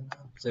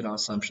set our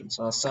assumptions.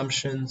 So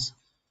assumptions.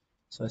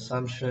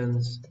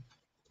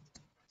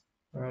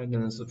 All right,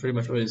 and so pretty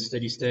much what is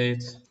steady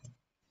state,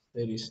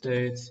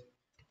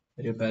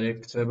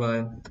 adiabatic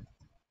turbine,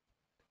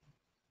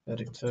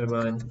 2D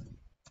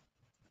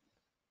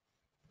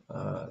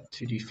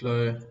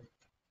flow,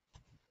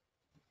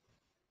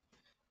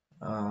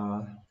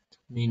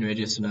 mean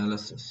radius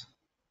analysis,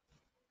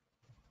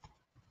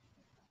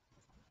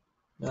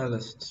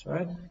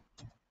 right?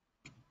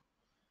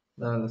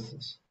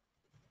 Analysis.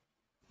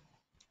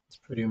 That's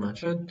pretty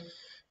much it.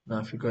 Now,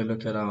 if we go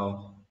look at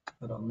our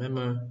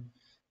memo,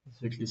 let's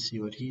quickly see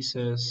what he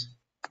says.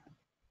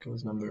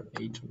 Goes number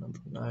 8 or number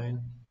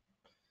 9.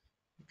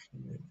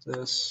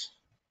 This.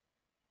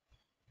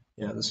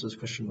 Yeah, this was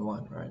question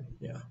 1, right?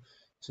 Yeah.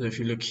 So if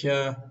you look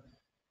here,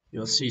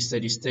 you'll see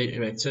steady state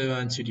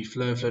turbine, 2D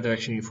flow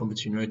direction uniform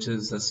between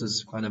rotors. This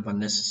is kind of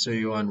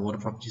unnecessary one. Water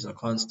properties are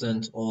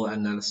constant. All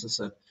analysis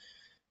that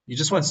you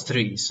just want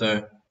 3,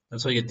 so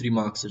that's why you get 3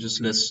 marks. So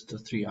just list the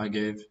 3 I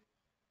gave.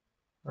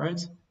 All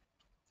right.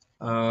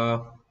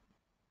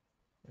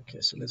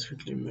 Okay, so let's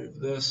quickly move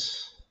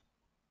this.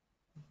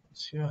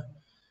 It's here.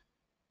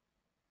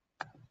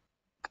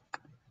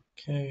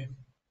 Okay,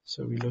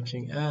 so we're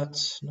looking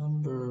at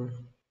number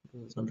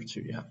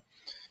 2, yeah.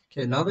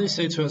 Okay, now they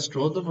say to us,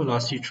 draw the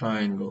velocity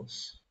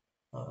triangles.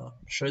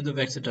 Show the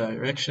vector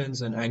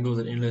directions and angles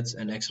at inlets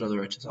and exit of the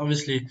rotors.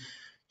 Obviously,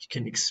 you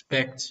can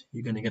expect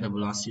you're going to get a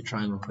velocity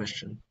triangle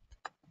question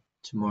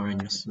tomorrow in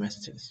your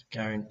semester test,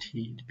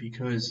 guaranteed,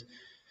 because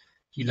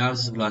he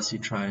loves velocity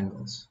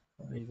triangles.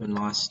 Even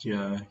last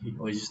year, he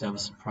always used to have a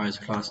surprise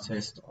class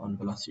test on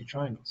velocity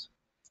triangles.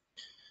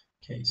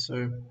 Okay,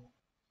 so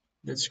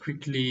let's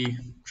quickly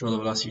draw the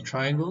velocity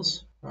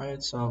triangles,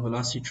 right? So our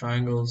velocity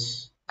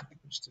triangles,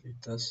 just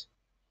delete this.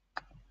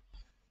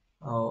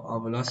 Our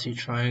velocity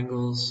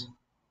triangles.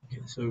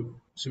 Okay, so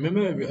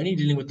remember we're only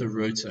dealing with the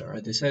rotor,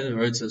 right? They say the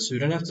rotor, so we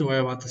don't have to worry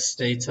about the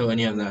stator or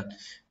any of that.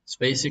 It's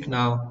basic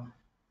now.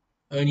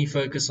 Only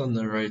focus on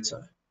the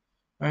rotor,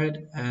 right?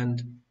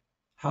 And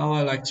how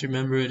I like to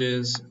remember it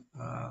is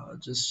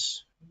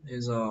just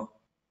is our.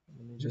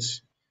 Let me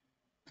just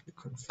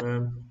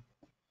confirm.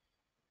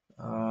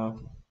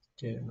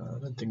 Okay, no, I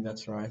don't think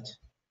that's right.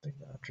 I think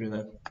I drew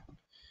that.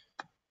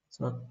 It's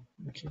not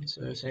okay.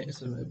 So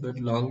it's a bit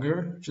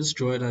longer. Just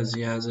draw it as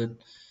he has it.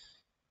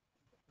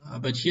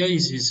 But here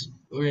he's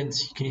orient.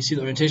 Can you see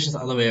the orientation is the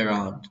other way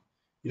around?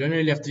 You don't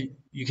really have to.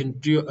 You can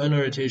do your own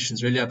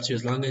orientations. Really up to you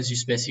as long as you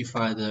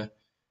specify the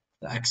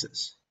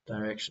axis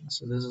direction.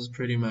 So this is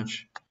pretty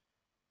much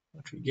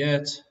what we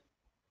get.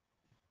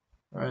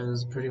 All right, this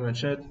is pretty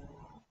much it.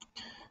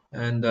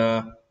 And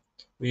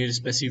we need to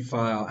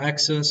specify our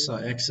axis.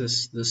 Our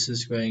axis, this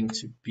is going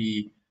to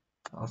be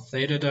our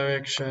theta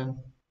direction.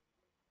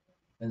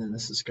 And then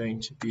this is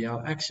going to be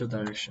our axial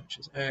direction, which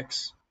is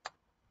x.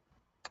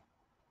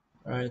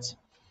 Right.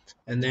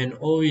 And then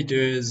all we do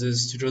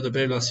is to draw the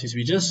blade velocities.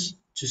 We just,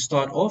 to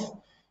start off,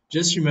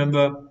 just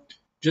remember,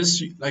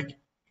 just like,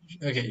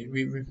 okay,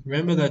 we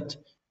remember that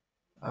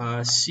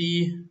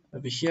C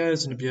over here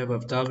is going to be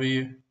above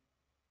W.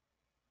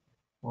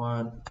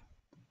 1.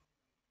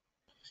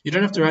 You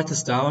don't have to write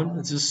this down.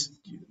 It's just,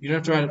 you don't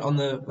have to write it on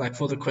the, like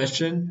for the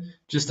question,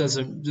 just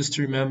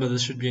to remember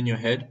this should be in your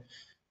head.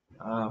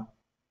 1,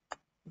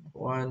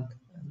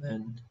 and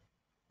then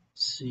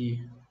C2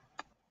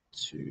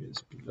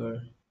 is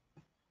below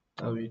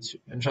W2.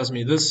 And trust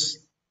me, this,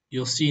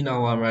 you'll see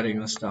now while I'm writing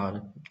this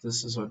down.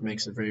 This is what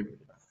makes it very,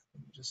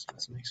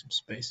 let's make some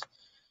space.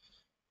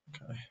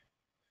 Okay,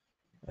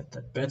 write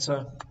that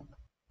better.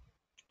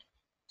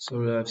 So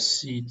we have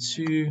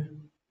C2.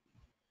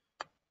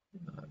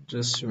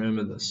 Just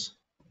remember this.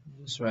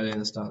 Just writing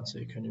this down so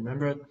you can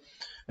remember it.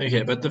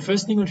 Okay, but the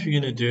first thing what we're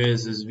going to do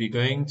is we're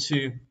going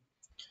to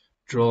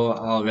draw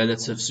our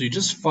relative. So you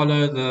just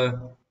follow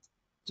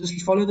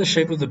the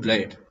shape of the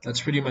blade.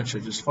 That's pretty much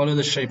it. Just follow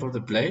the shape of the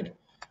blade.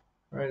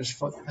 Right,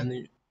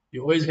 and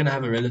you're always going to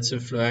have a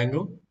relative flow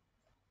angle.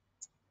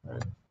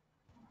 Right,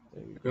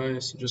 there we go.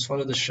 So just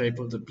follow the shape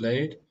of the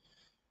blade.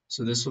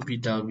 So this will be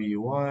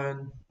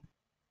W1,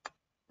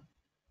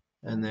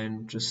 and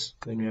then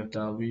we have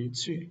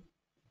W2.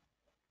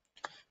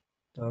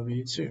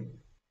 W2.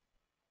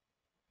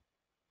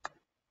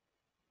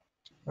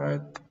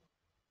 Right.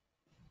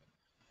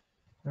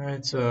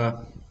 Right.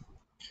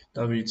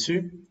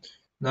 W2.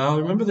 Now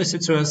remember they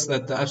said to us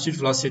that the absolute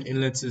velocity at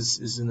inlet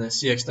is in the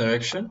cx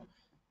direction.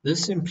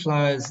 This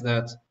implies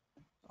that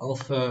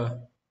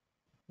alpha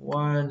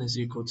 1 is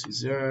equal to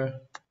 0,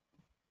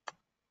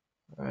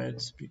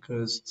 right?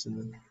 Because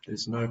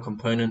there's no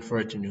component for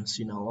it, and you'll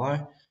see now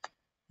why.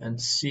 And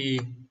C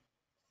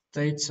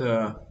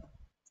theta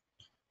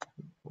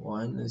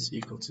 1 is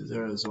equal to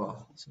 0 as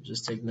well. So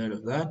just take note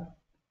of that.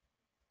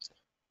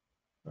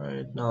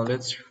 Right, now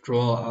let's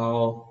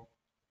draw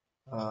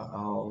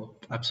our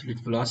absolute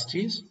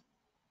velocities.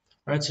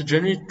 Right, so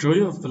generally draw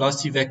your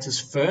velocity vectors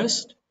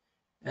first,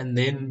 and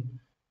then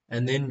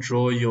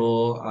draw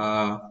your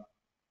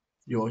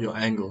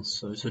angles.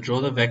 So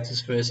draw the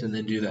vectors first, and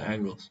then do the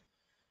angles.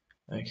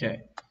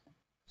 Okay,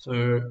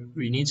 so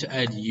we need to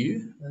add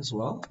u as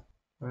well.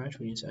 Right,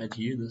 we need to add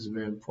u. This is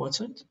very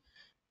important.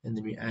 And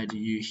then we add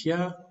u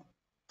here.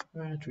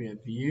 Right, we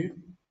have u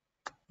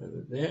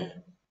over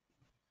there.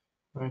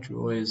 Right, we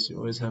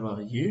always have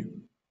our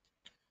u.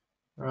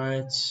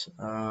 Right,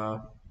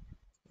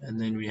 and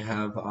then we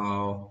have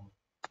our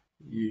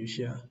u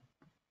here.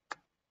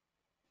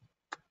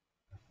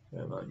 We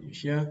have our u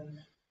here.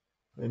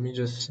 Let me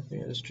just, I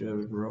think I just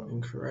drew it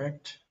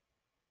incorrect.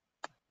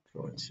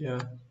 Draw it here.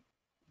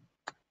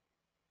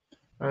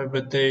 Alright,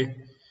 but they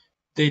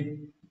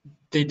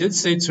did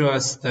say to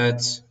us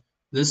that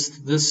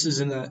this is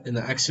in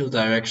the axial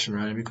direction,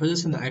 right? Because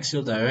it's in the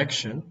axial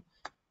direction,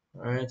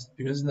 right?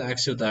 Because it's in the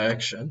axial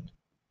direction,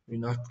 we're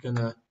not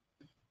gonna.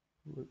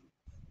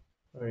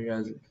 Alright,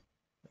 guys.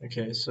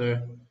 Okay,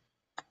 so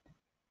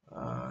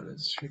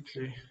let's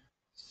quickly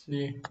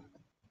see.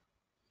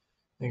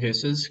 Okay,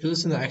 so because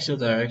it's in the axial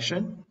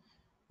direction,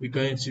 we're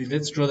going to,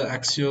 let's draw the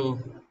axial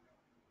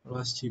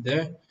velocity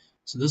there.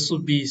 So this will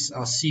be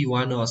our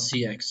C1 or our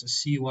CX. So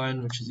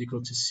C1, which is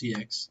equal to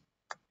CX.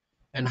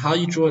 And how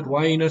you draw it,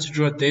 why you know to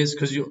draw it there is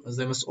because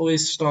they must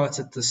always start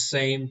at the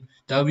same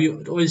W.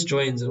 It always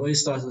joins. It always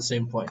starts at the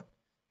same point.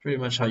 Pretty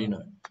much how you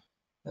know.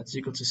 That's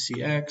equal to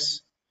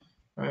CX.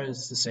 Right,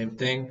 it's the same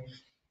thing.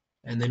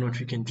 And then what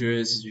we can do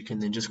is we can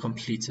then just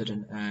complete it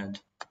and add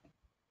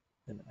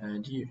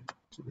U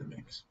to the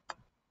mix.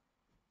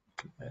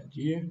 Add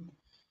U.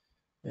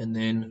 And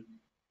then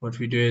what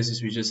we do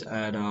is we just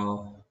add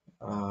our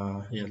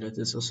let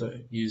this also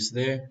use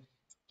there.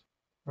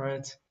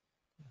 Right.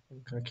 I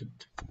think I can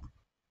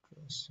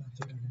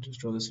just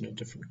draw this in a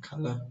different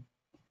color.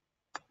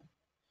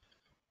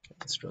 Okay,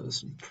 let's draw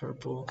this in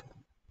purple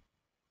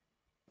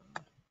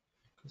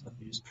because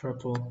I've used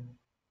purple.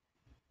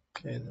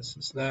 Okay, this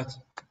is that.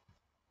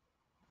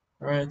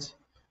 All right,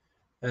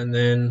 and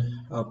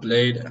then our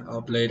blade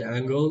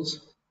angles.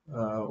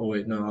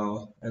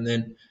 And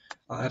then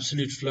our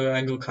absolute flow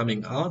angle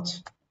coming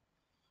out.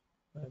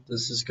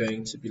 This is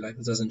going to be like,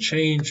 it doesn't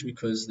change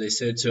because they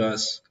said to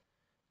us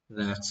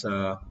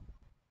that,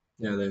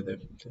 yeah, they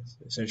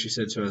essentially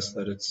said to us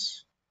that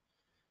it's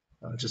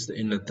just the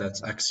inlet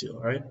that's axial,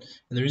 right?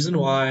 And the reason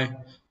why,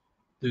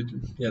 the,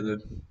 yeah,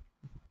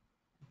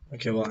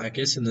 okay, well, I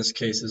guess in this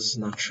case this is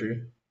not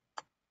true.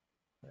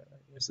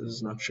 I guess this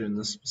is not true in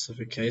this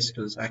specific case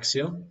because it's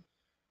axial,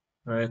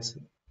 right?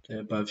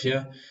 Above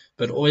here,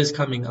 but always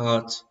coming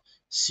out,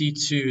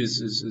 C2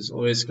 is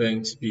always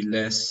going to be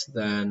less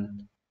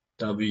than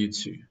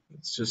W2.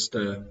 It's just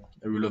a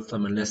rule of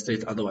thumb unless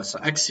stated otherwise. So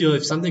axial,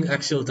 if something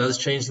axial does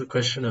change the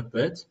question a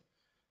bit,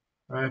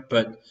 right?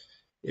 But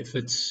if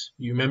it's,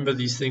 you remember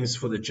these things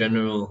for the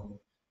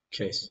general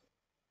case.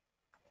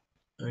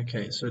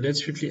 Okay, so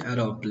let's quickly add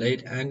our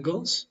blade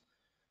angles.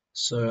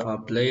 So our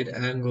blade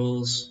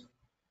angles,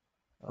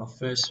 our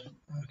first,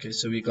 okay,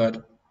 so we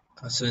got,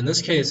 so in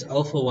this case,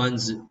 alpha 1,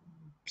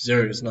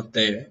 0 is not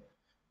there.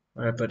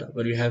 Alright, but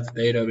we have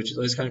beta, which is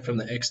always coming from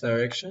the x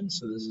direction.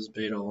 So this is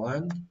beta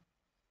 1.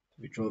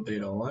 We draw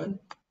beta 1.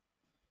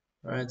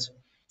 Right.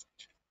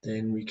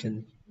 Then we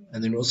can,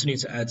 and then we also need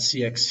to add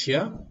cx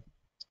here.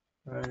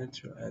 Right,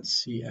 we'll add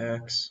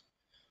cx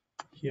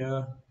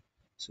here.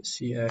 So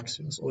cx,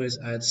 we must always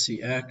add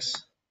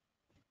cx.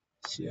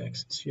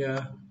 Cx is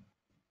here.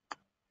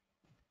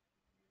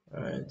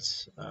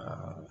 Right.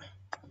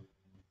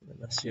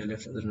 I see I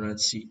left I didn't write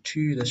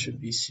c2. There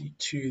should be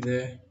c2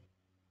 there.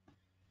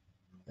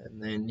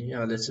 And then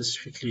yeah, let's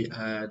just quickly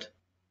add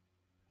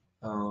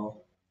our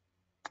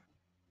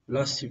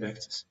velocity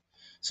vectors.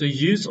 So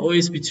use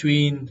always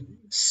between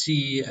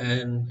C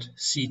and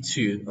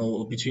C2,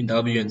 or between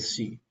W and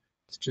C.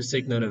 So just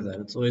take note of that.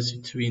 It's always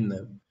between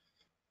them.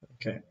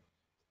 Okay.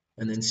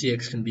 And then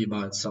Cx can be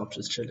by itself,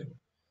 just chilling.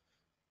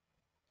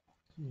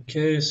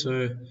 Okay,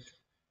 so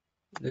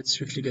let's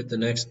quickly get the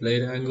next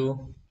blade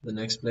angle. The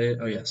next blade,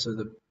 oh yeah,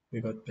 so we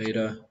got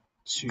beta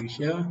 2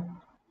 here.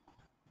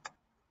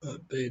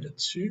 Beta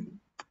 2,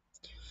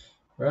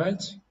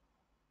 right?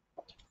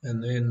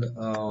 And then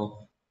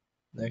our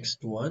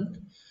next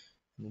one,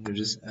 we'll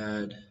just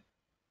add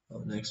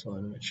our next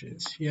one, which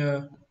is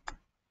here.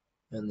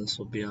 And this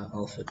will be our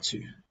alpha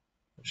 2,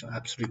 which is our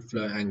absolute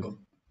flow angle.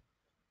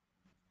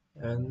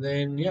 And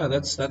then yeah,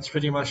 that's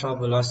pretty much our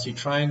velocity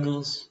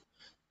triangles,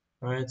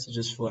 right? So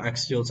just for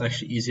axial, it's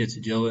actually easier to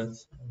deal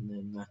with, and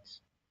then that's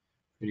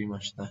pretty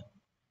much that.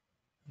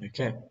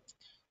 Okay,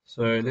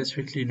 so let's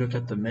quickly look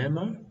at the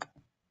memo.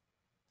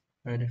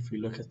 Right, if we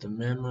look at the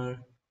memo,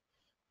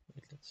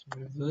 let's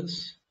move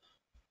this.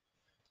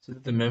 So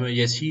the memo,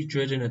 yes, he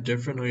drew it in a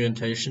different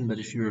orientation, but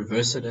if you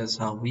reverse it as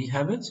how we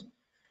have it,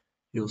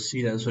 you'll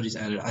see that's what he's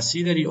added. I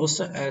see that he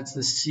also adds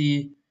the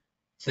C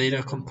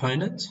theta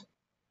component,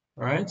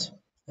 right?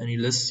 And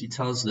he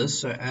tells this,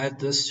 so add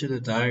this to the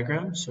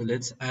diagram. So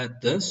let's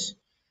add this,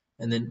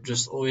 and then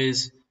just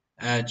always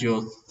add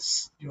your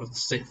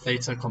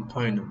theta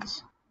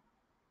components.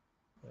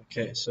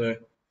 Okay, so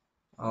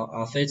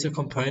our theta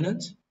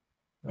component,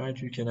 right?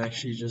 We can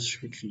actually just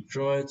quickly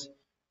draw it.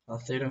 Our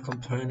theta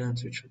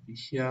component, which will be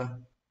here.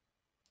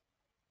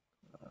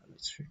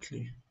 Let's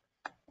quickly.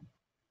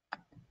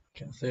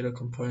 Okay, our theta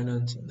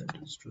component, and then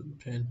just draw the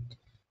pen.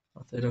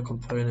 Our theta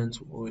component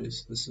will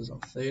always, this is our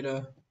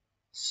theta,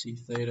 C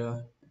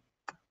theta,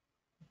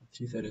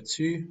 T theta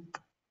 2.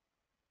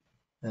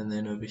 And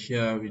then over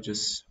here, we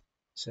just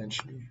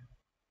essentially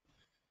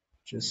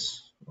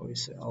just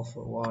always say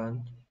alpha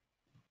 1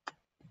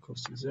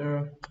 equals to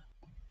 0.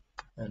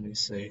 And we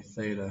say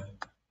theta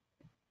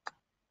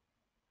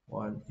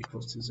 1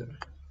 equals to 0.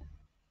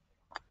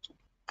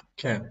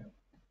 Okay,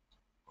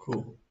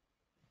 cool.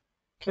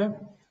 Okay,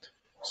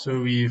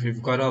 so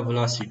we've got our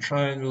velocity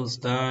triangles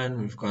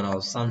done. We've got our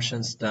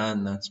assumptions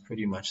done. That's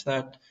pretty much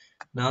that.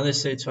 Now they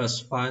say to us,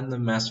 find the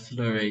mass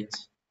flow rate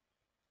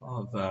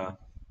of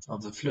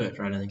the fluid,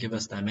 right? And they give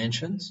us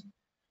dimensions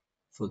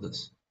for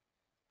this.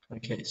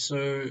 Okay, so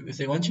if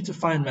they want you to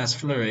find mass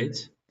flow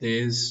rate,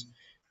 there's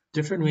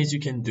different ways you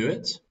can do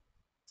it,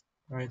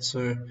 right?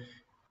 So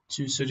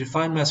to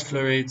find mass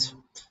flow rate,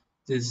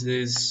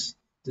 there's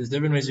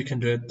different ways you can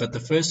do it, but the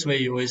first way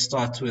you always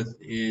start with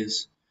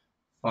is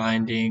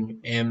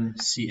finding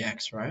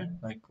mcx, right?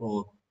 Like,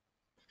 or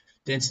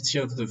density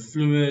of the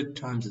fluid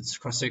times its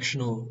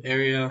cross-sectional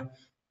area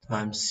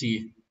times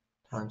c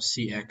times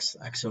cx,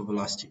 axial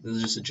velocity. This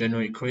is just a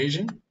general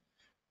equation,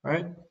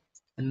 right?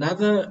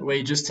 Another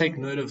way, just take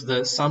note of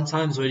this.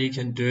 Sometimes what you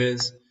can do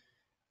is,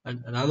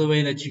 another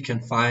way that you can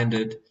find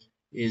it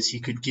is he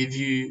could give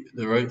you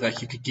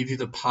he could give you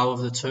the power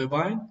of the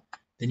turbine,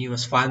 then you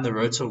must find the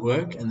rotor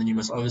work, and then you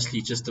must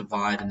obviously just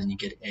divide, and then you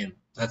get m.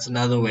 That's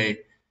another way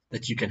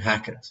that you can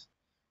hack it.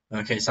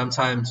 Okay,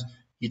 sometimes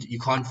you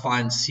can't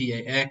find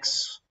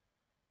CAX,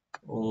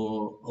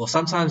 or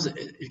sometimes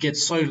it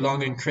gets so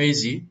long and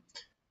crazy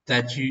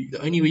that the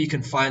only way you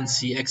can find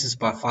CX is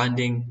by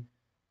finding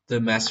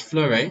the mass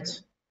flow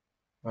rate,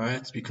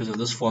 right? Because of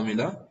this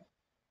formula.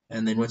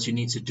 And then what you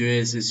need to do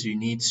is you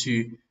need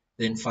to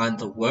then find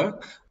the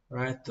work,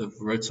 right? The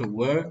rotor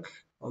work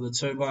of the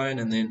turbine,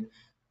 and then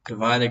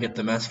divide it, get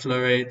the mass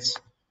flow rate,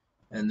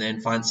 and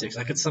then find CX.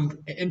 Like it's some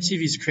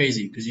MTV is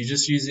crazy because you're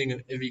just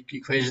using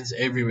equations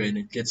everywhere and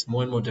it gets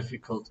more and more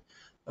difficult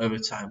over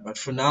time. But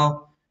for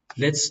now,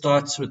 let's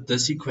start with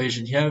this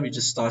equation here. We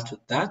just start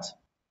with that.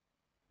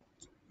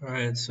 All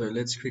right, so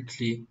let's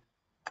quickly,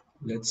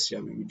 we're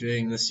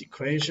doing this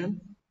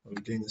equation,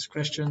 we're doing this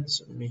question.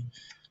 So let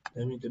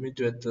me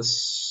do it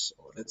this,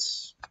 or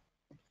let's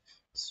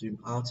zoom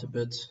out a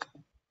bit.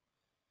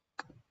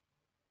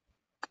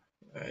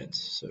 All right,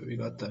 so we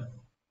got the,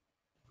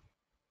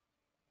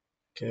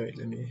 okay, wait,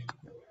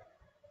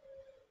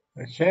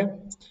 okay,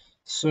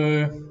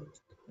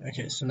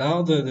 so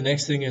now the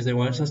next thing is they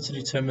want us to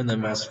determine the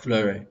mass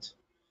flow rate.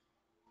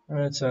 All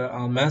right, so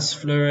our mass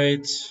flow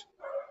rate,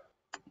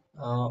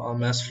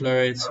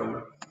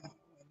 so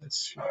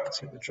let's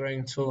get the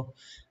drawing tool.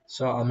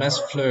 So our mass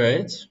flow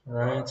rate,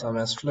 right, our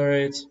mass flow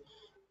rate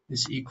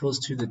is equals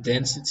to the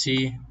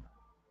density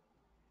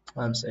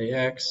times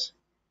AX,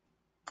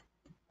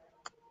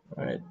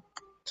 right,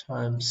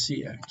 times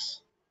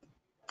CX.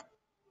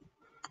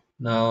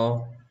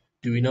 Now,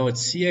 do we know what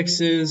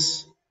CX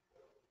is?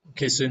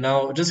 Okay, so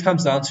now it just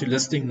comes down to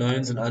listing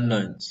knowns and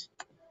unknowns.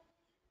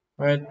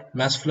 Right,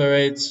 mass flow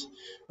rates.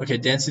 Okay,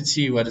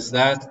 density, what is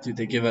that? Do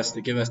they give us?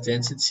 They give us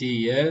density,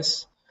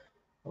 yes,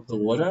 of the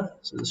water.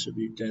 So this should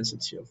be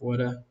density of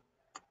water.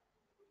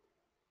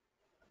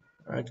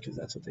 Right, because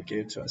that's what they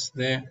gave to us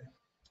there.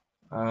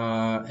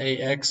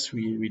 AX,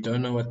 we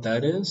don't know what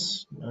that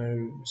is.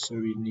 No, so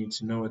we need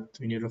to know what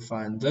we need to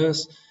find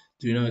this.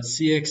 Do we know what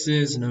CX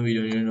is? No, we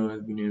don't even know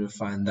what we need to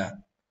find that.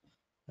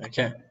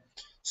 Okay,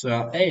 so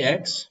our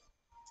AX,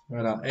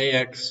 right, our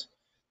AX,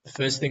 the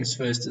first things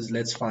first is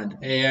let's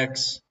find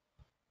AX,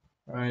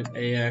 right,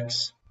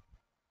 AX,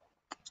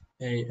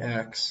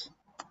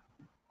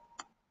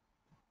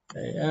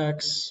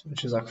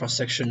 which is our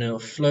cross-sectional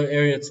flow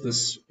area. It's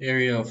this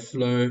area of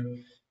flow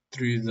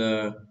through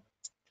the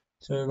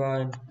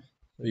turbine.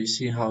 So you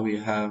see how we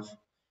have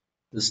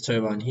this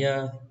turbine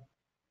here,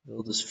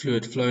 all this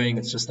fluid flowing.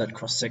 It's just that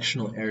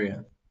cross-sectional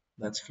area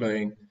that's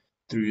flowing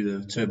through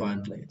the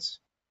turbine blades.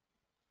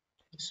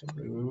 So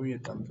where were we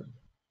at number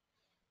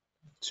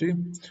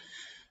 2?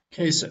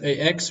 Okay, so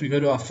AX, we go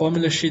to our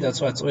formula sheet. That's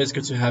why it's always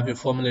good to have your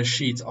formula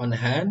sheet on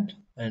hand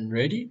and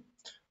ready.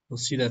 We'll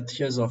see that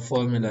here's our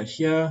formula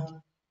here.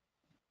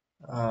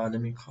 Let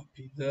me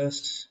copy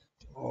this.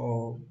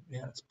 Oh,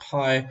 yeah, it's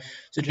pi.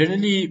 So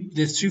generally,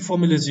 there's 2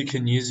 formulas you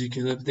can use.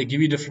 They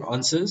give you different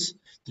answers.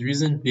 The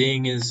reason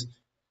being is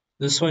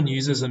this one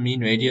uses a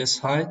mean radius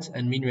height,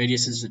 and mean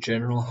radius is a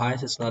general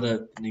height. It's not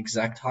an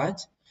exact height.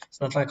 It's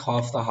not like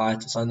half the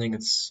height or something.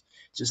 It's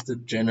just a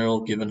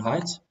general given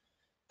height.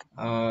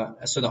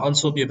 So the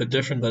answer will be a bit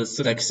different, but it's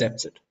still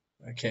accepted.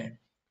 Okay.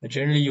 But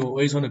generally, you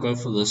always want to go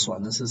for this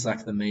one. This is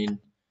like the main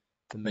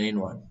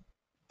one.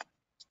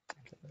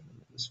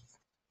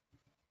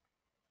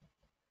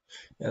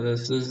 Yeah,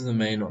 this is the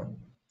main one.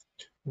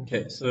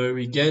 Okay, so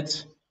we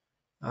get,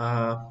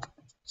 so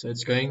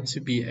it's going to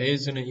be A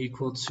is going to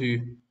equal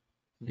to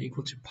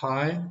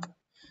pi.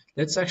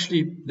 Let's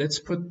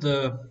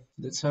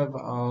have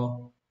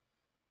our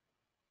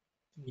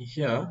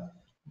here,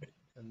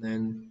 and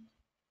then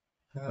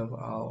have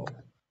our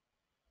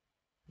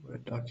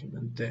Word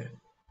document there.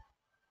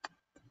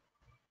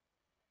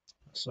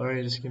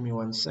 Sorry, just give me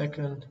 1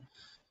 second,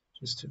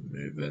 just to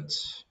move it.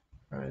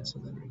 All right, so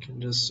then we can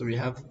just, we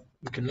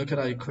can look at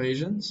our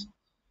equations.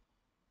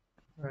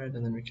 All right,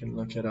 and then we can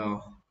look at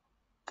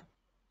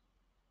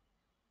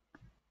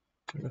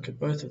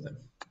both of them.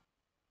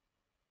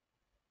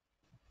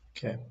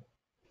 Okay.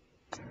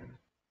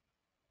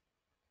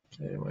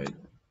 Okay, wait.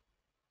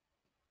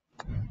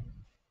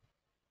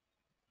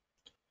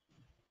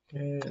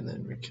 Okay, and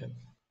then we can.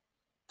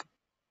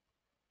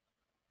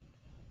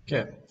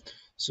 Okay,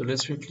 so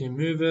let's quickly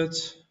move it.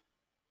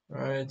 All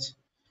right.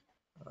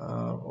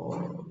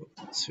 Or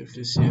let's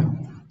quickly see. We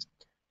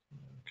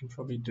can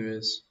probably do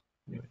is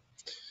anyway.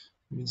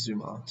 Let me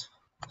zoom out.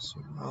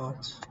 Zoom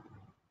out.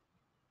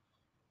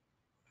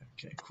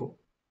 Okay, cool.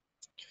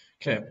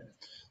 Okay,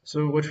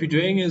 so what we're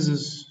doing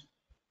is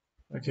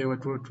okay.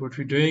 What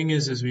we're doing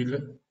is we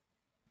look.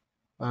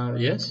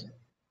 Yes.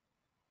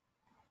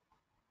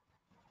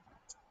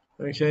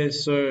 Okay,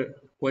 so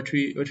what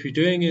we're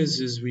doing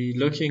is we're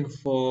looking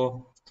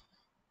for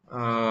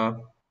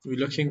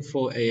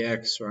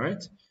AX,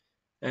 right?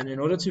 And in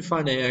order to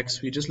find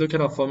AX, we just look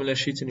at our formula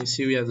sheet and we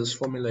see we have this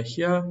formula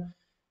here,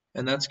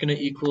 and that's going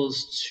to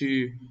equals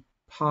to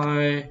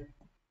pi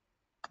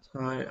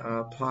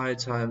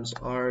times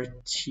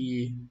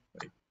RT.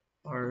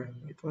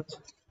 What's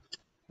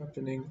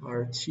happening?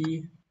 RT.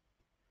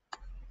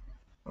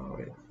 Oh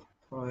wait,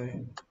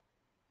 pi.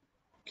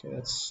 Okay,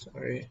 that's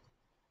sorry.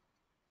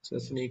 So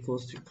that's an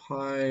equals to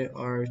pi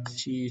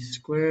RT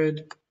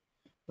squared.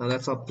 Now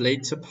that's our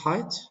blade tip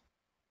height.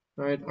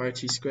 Right,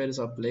 RT squared is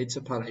our blade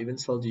tip height. I even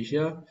told you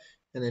here.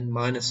 And then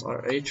minus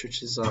RH,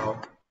 which is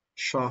our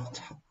shaft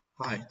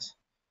height.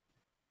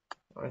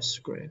 R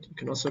squared. You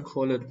can also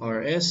call it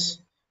RS.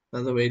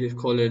 Another way they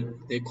call it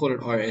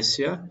RS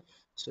here.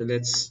 So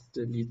let's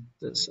delete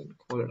this and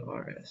call it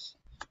RS.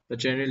 but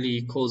generally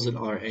he calls it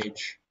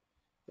RH.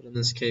 But in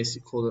this case,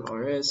 he called it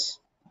RS,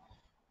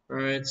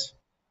 right?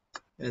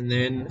 And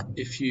then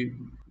if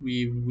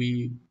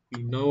we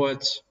know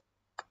what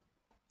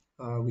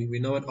we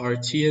know what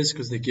RT is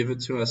because they give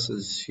it to us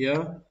as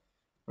here,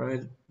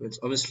 right? It's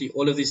obviously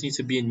all of these need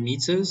to be in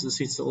meters. This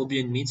needs to all be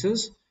in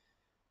meters.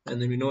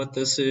 And then we know what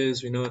this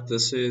is. We know what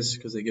this is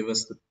because they give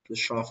us the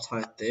shaft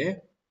height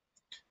there.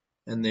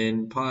 And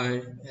then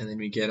pi, and then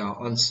we get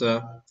our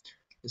answer.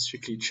 Let's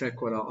quickly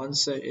check what our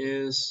answer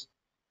is.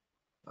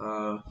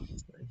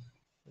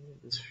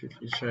 Let's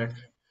quickly check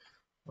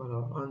what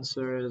our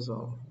answer is.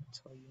 I'll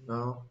tell you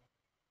now.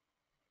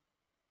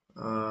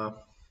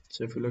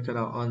 So if we look at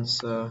our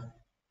answer,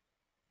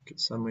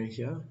 get somewhere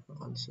here.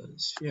 Our answer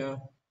is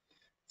here.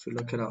 If we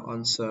look at our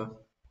answer,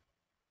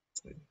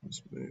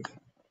 let's move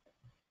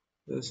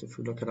this. If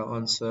we look at our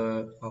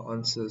answer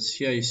is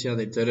here. You see how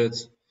they did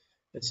it?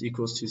 It's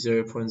equals to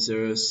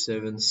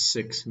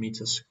 0.076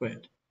 meters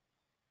squared.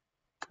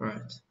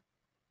 Right.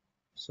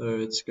 So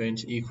it's going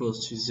to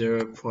equals to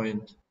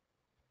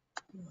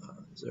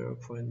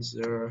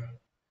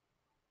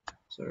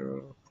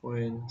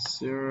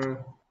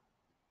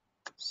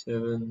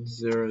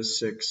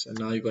 0.0706, and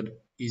now you got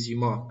easy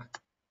mark.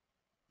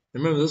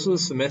 Remember, this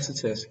was a semester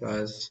test,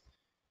 guys,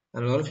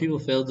 and a lot of people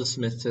failed the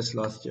semester test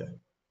last year.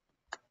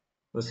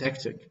 It was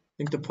hectic. I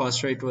think the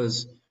pass rate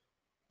was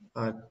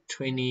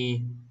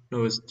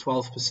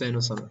 12%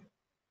 or something.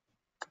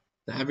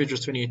 The average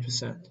was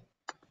 28%.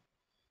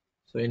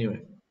 So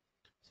anyway,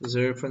 so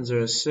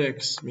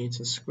 0.06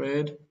 meters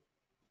squared.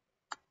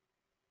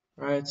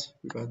 Right,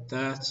 we got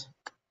that.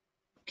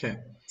 Okay.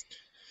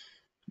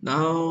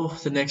 Now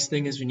the next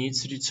thing is we need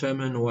to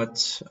determine what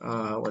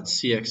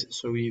CX is.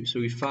 So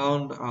we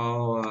found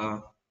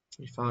our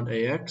we found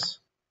AX.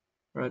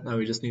 Right now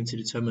we just need to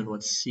determine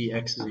what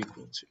CX is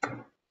equal to.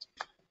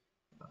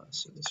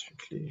 So let's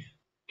quickly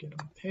get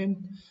our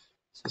pen.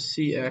 So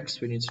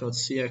CX, we need to know what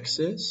CX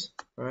is,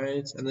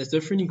 right? And there's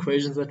different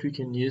equations that we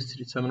can use to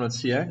determine what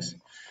CX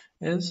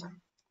is.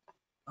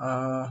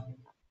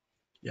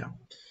 Yeah.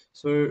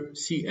 So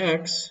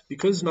CX,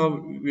 because now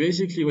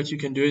basically what you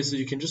can do is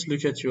you can just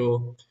look at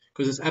your,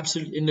 because its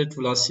absolute inlet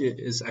velocity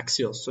is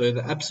axial. So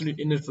the absolute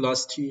inlet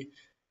velocity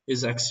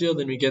is axial,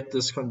 then we get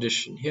this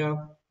condition here.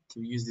 So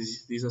we use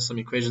these are some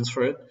equations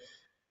for it.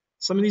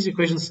 Some of these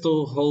equations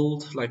still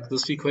hold, like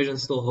this equation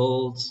still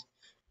holds,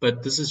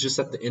 but this is just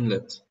at the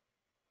inlet,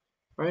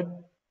 right?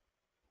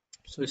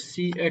 So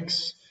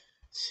CX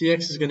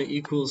is going to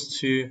equals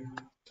to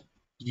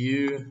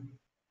U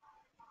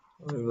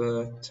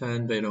over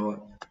tan beta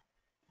 1.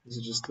 This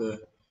is just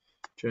the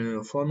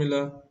general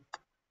formula,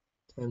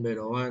 tan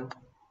beta 1,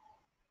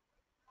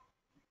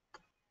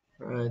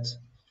 right?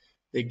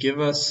 They give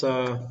us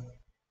tan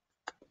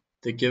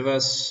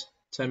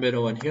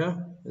beta 1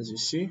 here, as you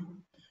see,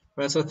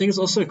 right? So I think it's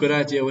also a good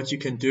idea. What you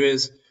can do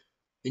is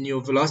in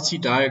your velocity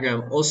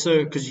diagram,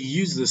 also because you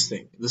use this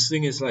thing. This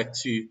thing is like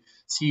to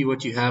see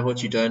what you have,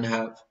 what you don't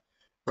have.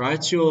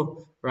 Write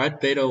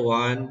beta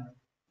 1.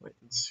 Wait,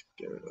 let's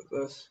get rid of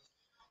this.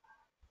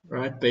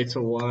 Write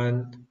beta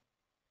 1.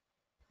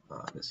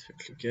 Let's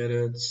quickly get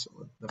it.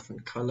 So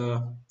different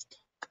color.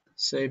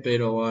 Say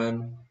beta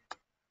 1.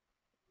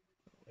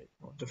 Wait,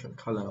 not different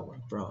color. I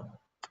want brown.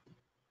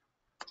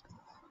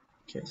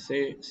 Okay,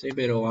 say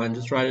beta 1.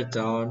 Just write it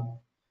down.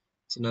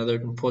 It's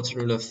another important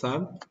rule of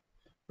thumb.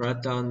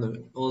 Write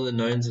down all the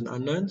knowns and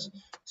unknowns.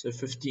 So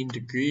 15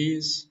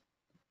 degrees.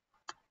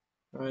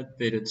 Right,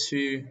 beta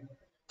 2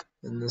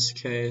 in this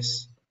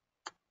case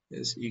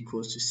is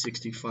equals to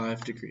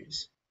 65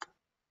 degrees.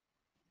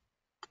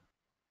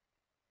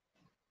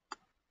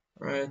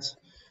 Right,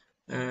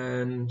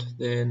 and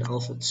then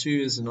alpha 2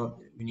 is not,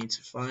 we need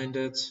to find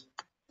it.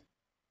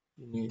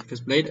 Because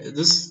blade,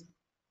 this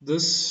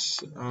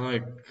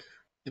like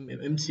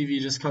MTV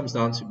just comes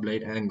down to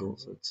blade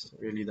angles. It's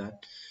really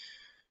that.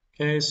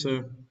 Okay,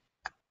 so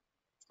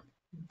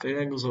blade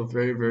angles are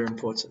very, very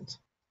important.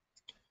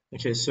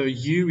 Okay, so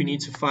U, we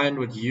need to find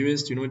what U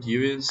is. Do you know what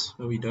U is?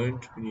 No, we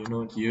don't. We need to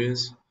know what U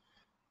is.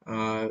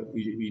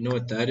 We know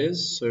what that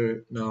is.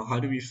 So now how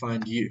do we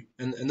find U?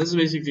 And this is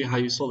basically how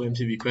you solve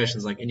MTV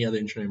questions like any other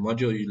engineering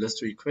module. You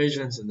list your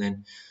equations and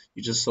then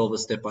you just solve it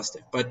step by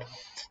step. But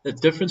the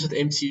difference with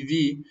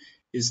MTV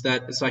is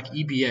that it's like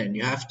EBN.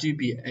 You have to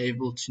be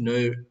able to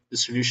know the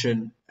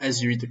solution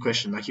as you read the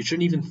question. Like you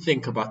shouldn't even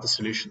think about the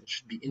solution. It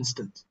should be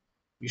instant.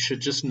 You should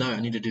just know I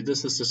need to do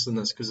this, and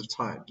this because of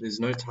time. There's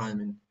no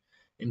time in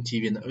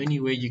MTV, and the only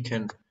way you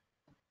can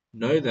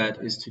know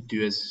that is to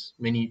do as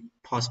many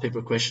past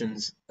paper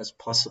questions as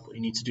possible.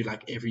 You need to do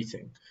like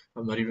everything.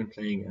 I'm not even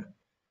playing it.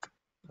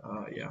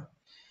 Yeah.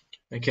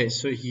 Okay,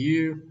 so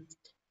U,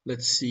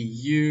 let's see,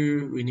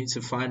 U, we need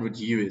to find what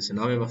U is. And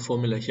now we have a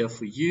formula here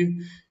for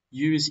U.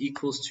 U is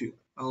equals to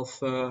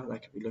alpha,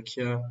 like if we look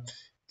here,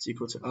 it's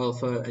equal to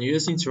alpha. And you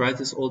just need to write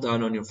this all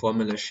down on your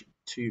formula sheet.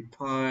 2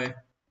 pi,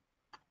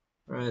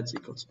 right, it's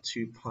equal to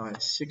 2 pi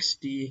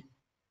 60,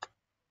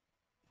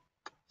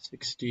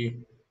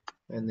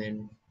 and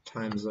then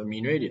times the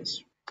mean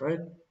radius,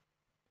 right?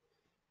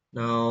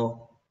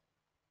 Now,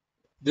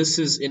 this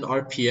is in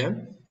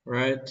RPM,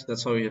 right?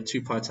 That's why we have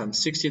 2 pi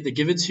times 60. If they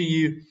give it to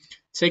you,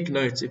 take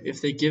note,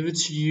 if they give it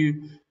to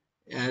you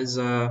as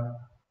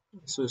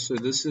so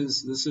this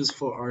is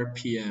for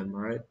RPM,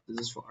 right? This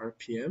is for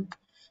RPM.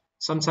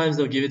 Sometimes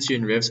they'll give it to you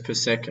in revs per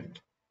second.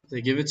 If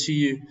they give it to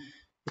you,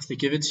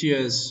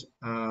 as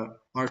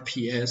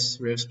RPS,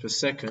 revs per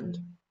second,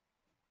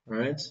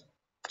 right?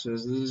 So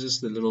this is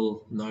just a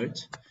little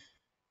note.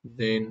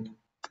 Then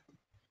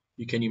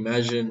you can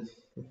imagine,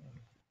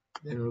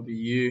 then it will be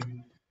U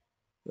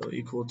will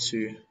equal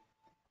to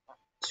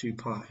 2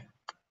 pi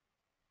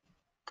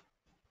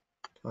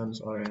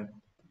times Rm.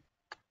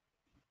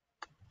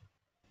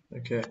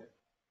 Okay,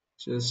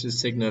 so let's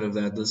just take note of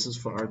that. This is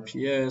for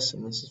RPS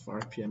and this is for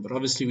RPM, but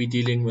obviously we're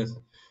dealing with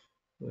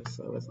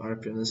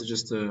RPM. This is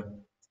just a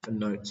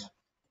note,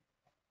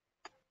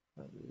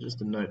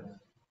 just a note.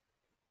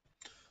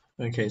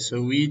 Okay,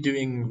 so we're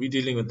dealing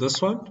with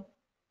this one.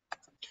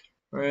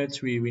 All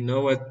right, we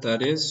know what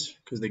that is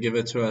because they give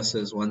it to us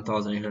as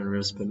 1,800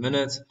 revs per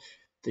minute.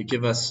 They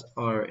give us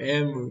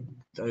Rm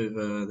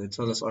over, they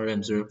tell us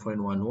Rm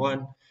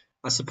 0.11.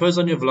 I suppose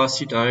on your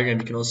velocity diagram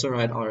you can also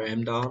write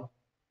Rm down.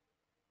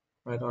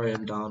 Write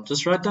Rm down.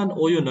 Just write down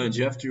all your knowns.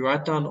 You have to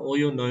write down all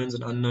your knowns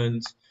and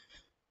unknowns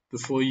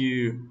before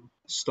you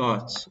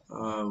start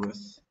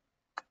with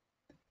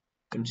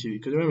MTV.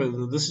 Because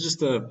remember, this is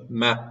just a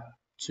map,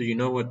 so you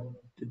know what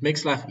it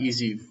makes life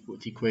easy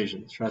with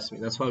equations. Trust me,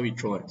 that's why we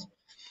draw it.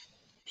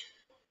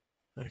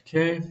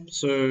 Okay,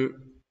 so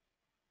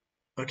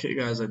okay,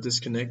 guys, I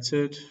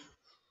disconnected.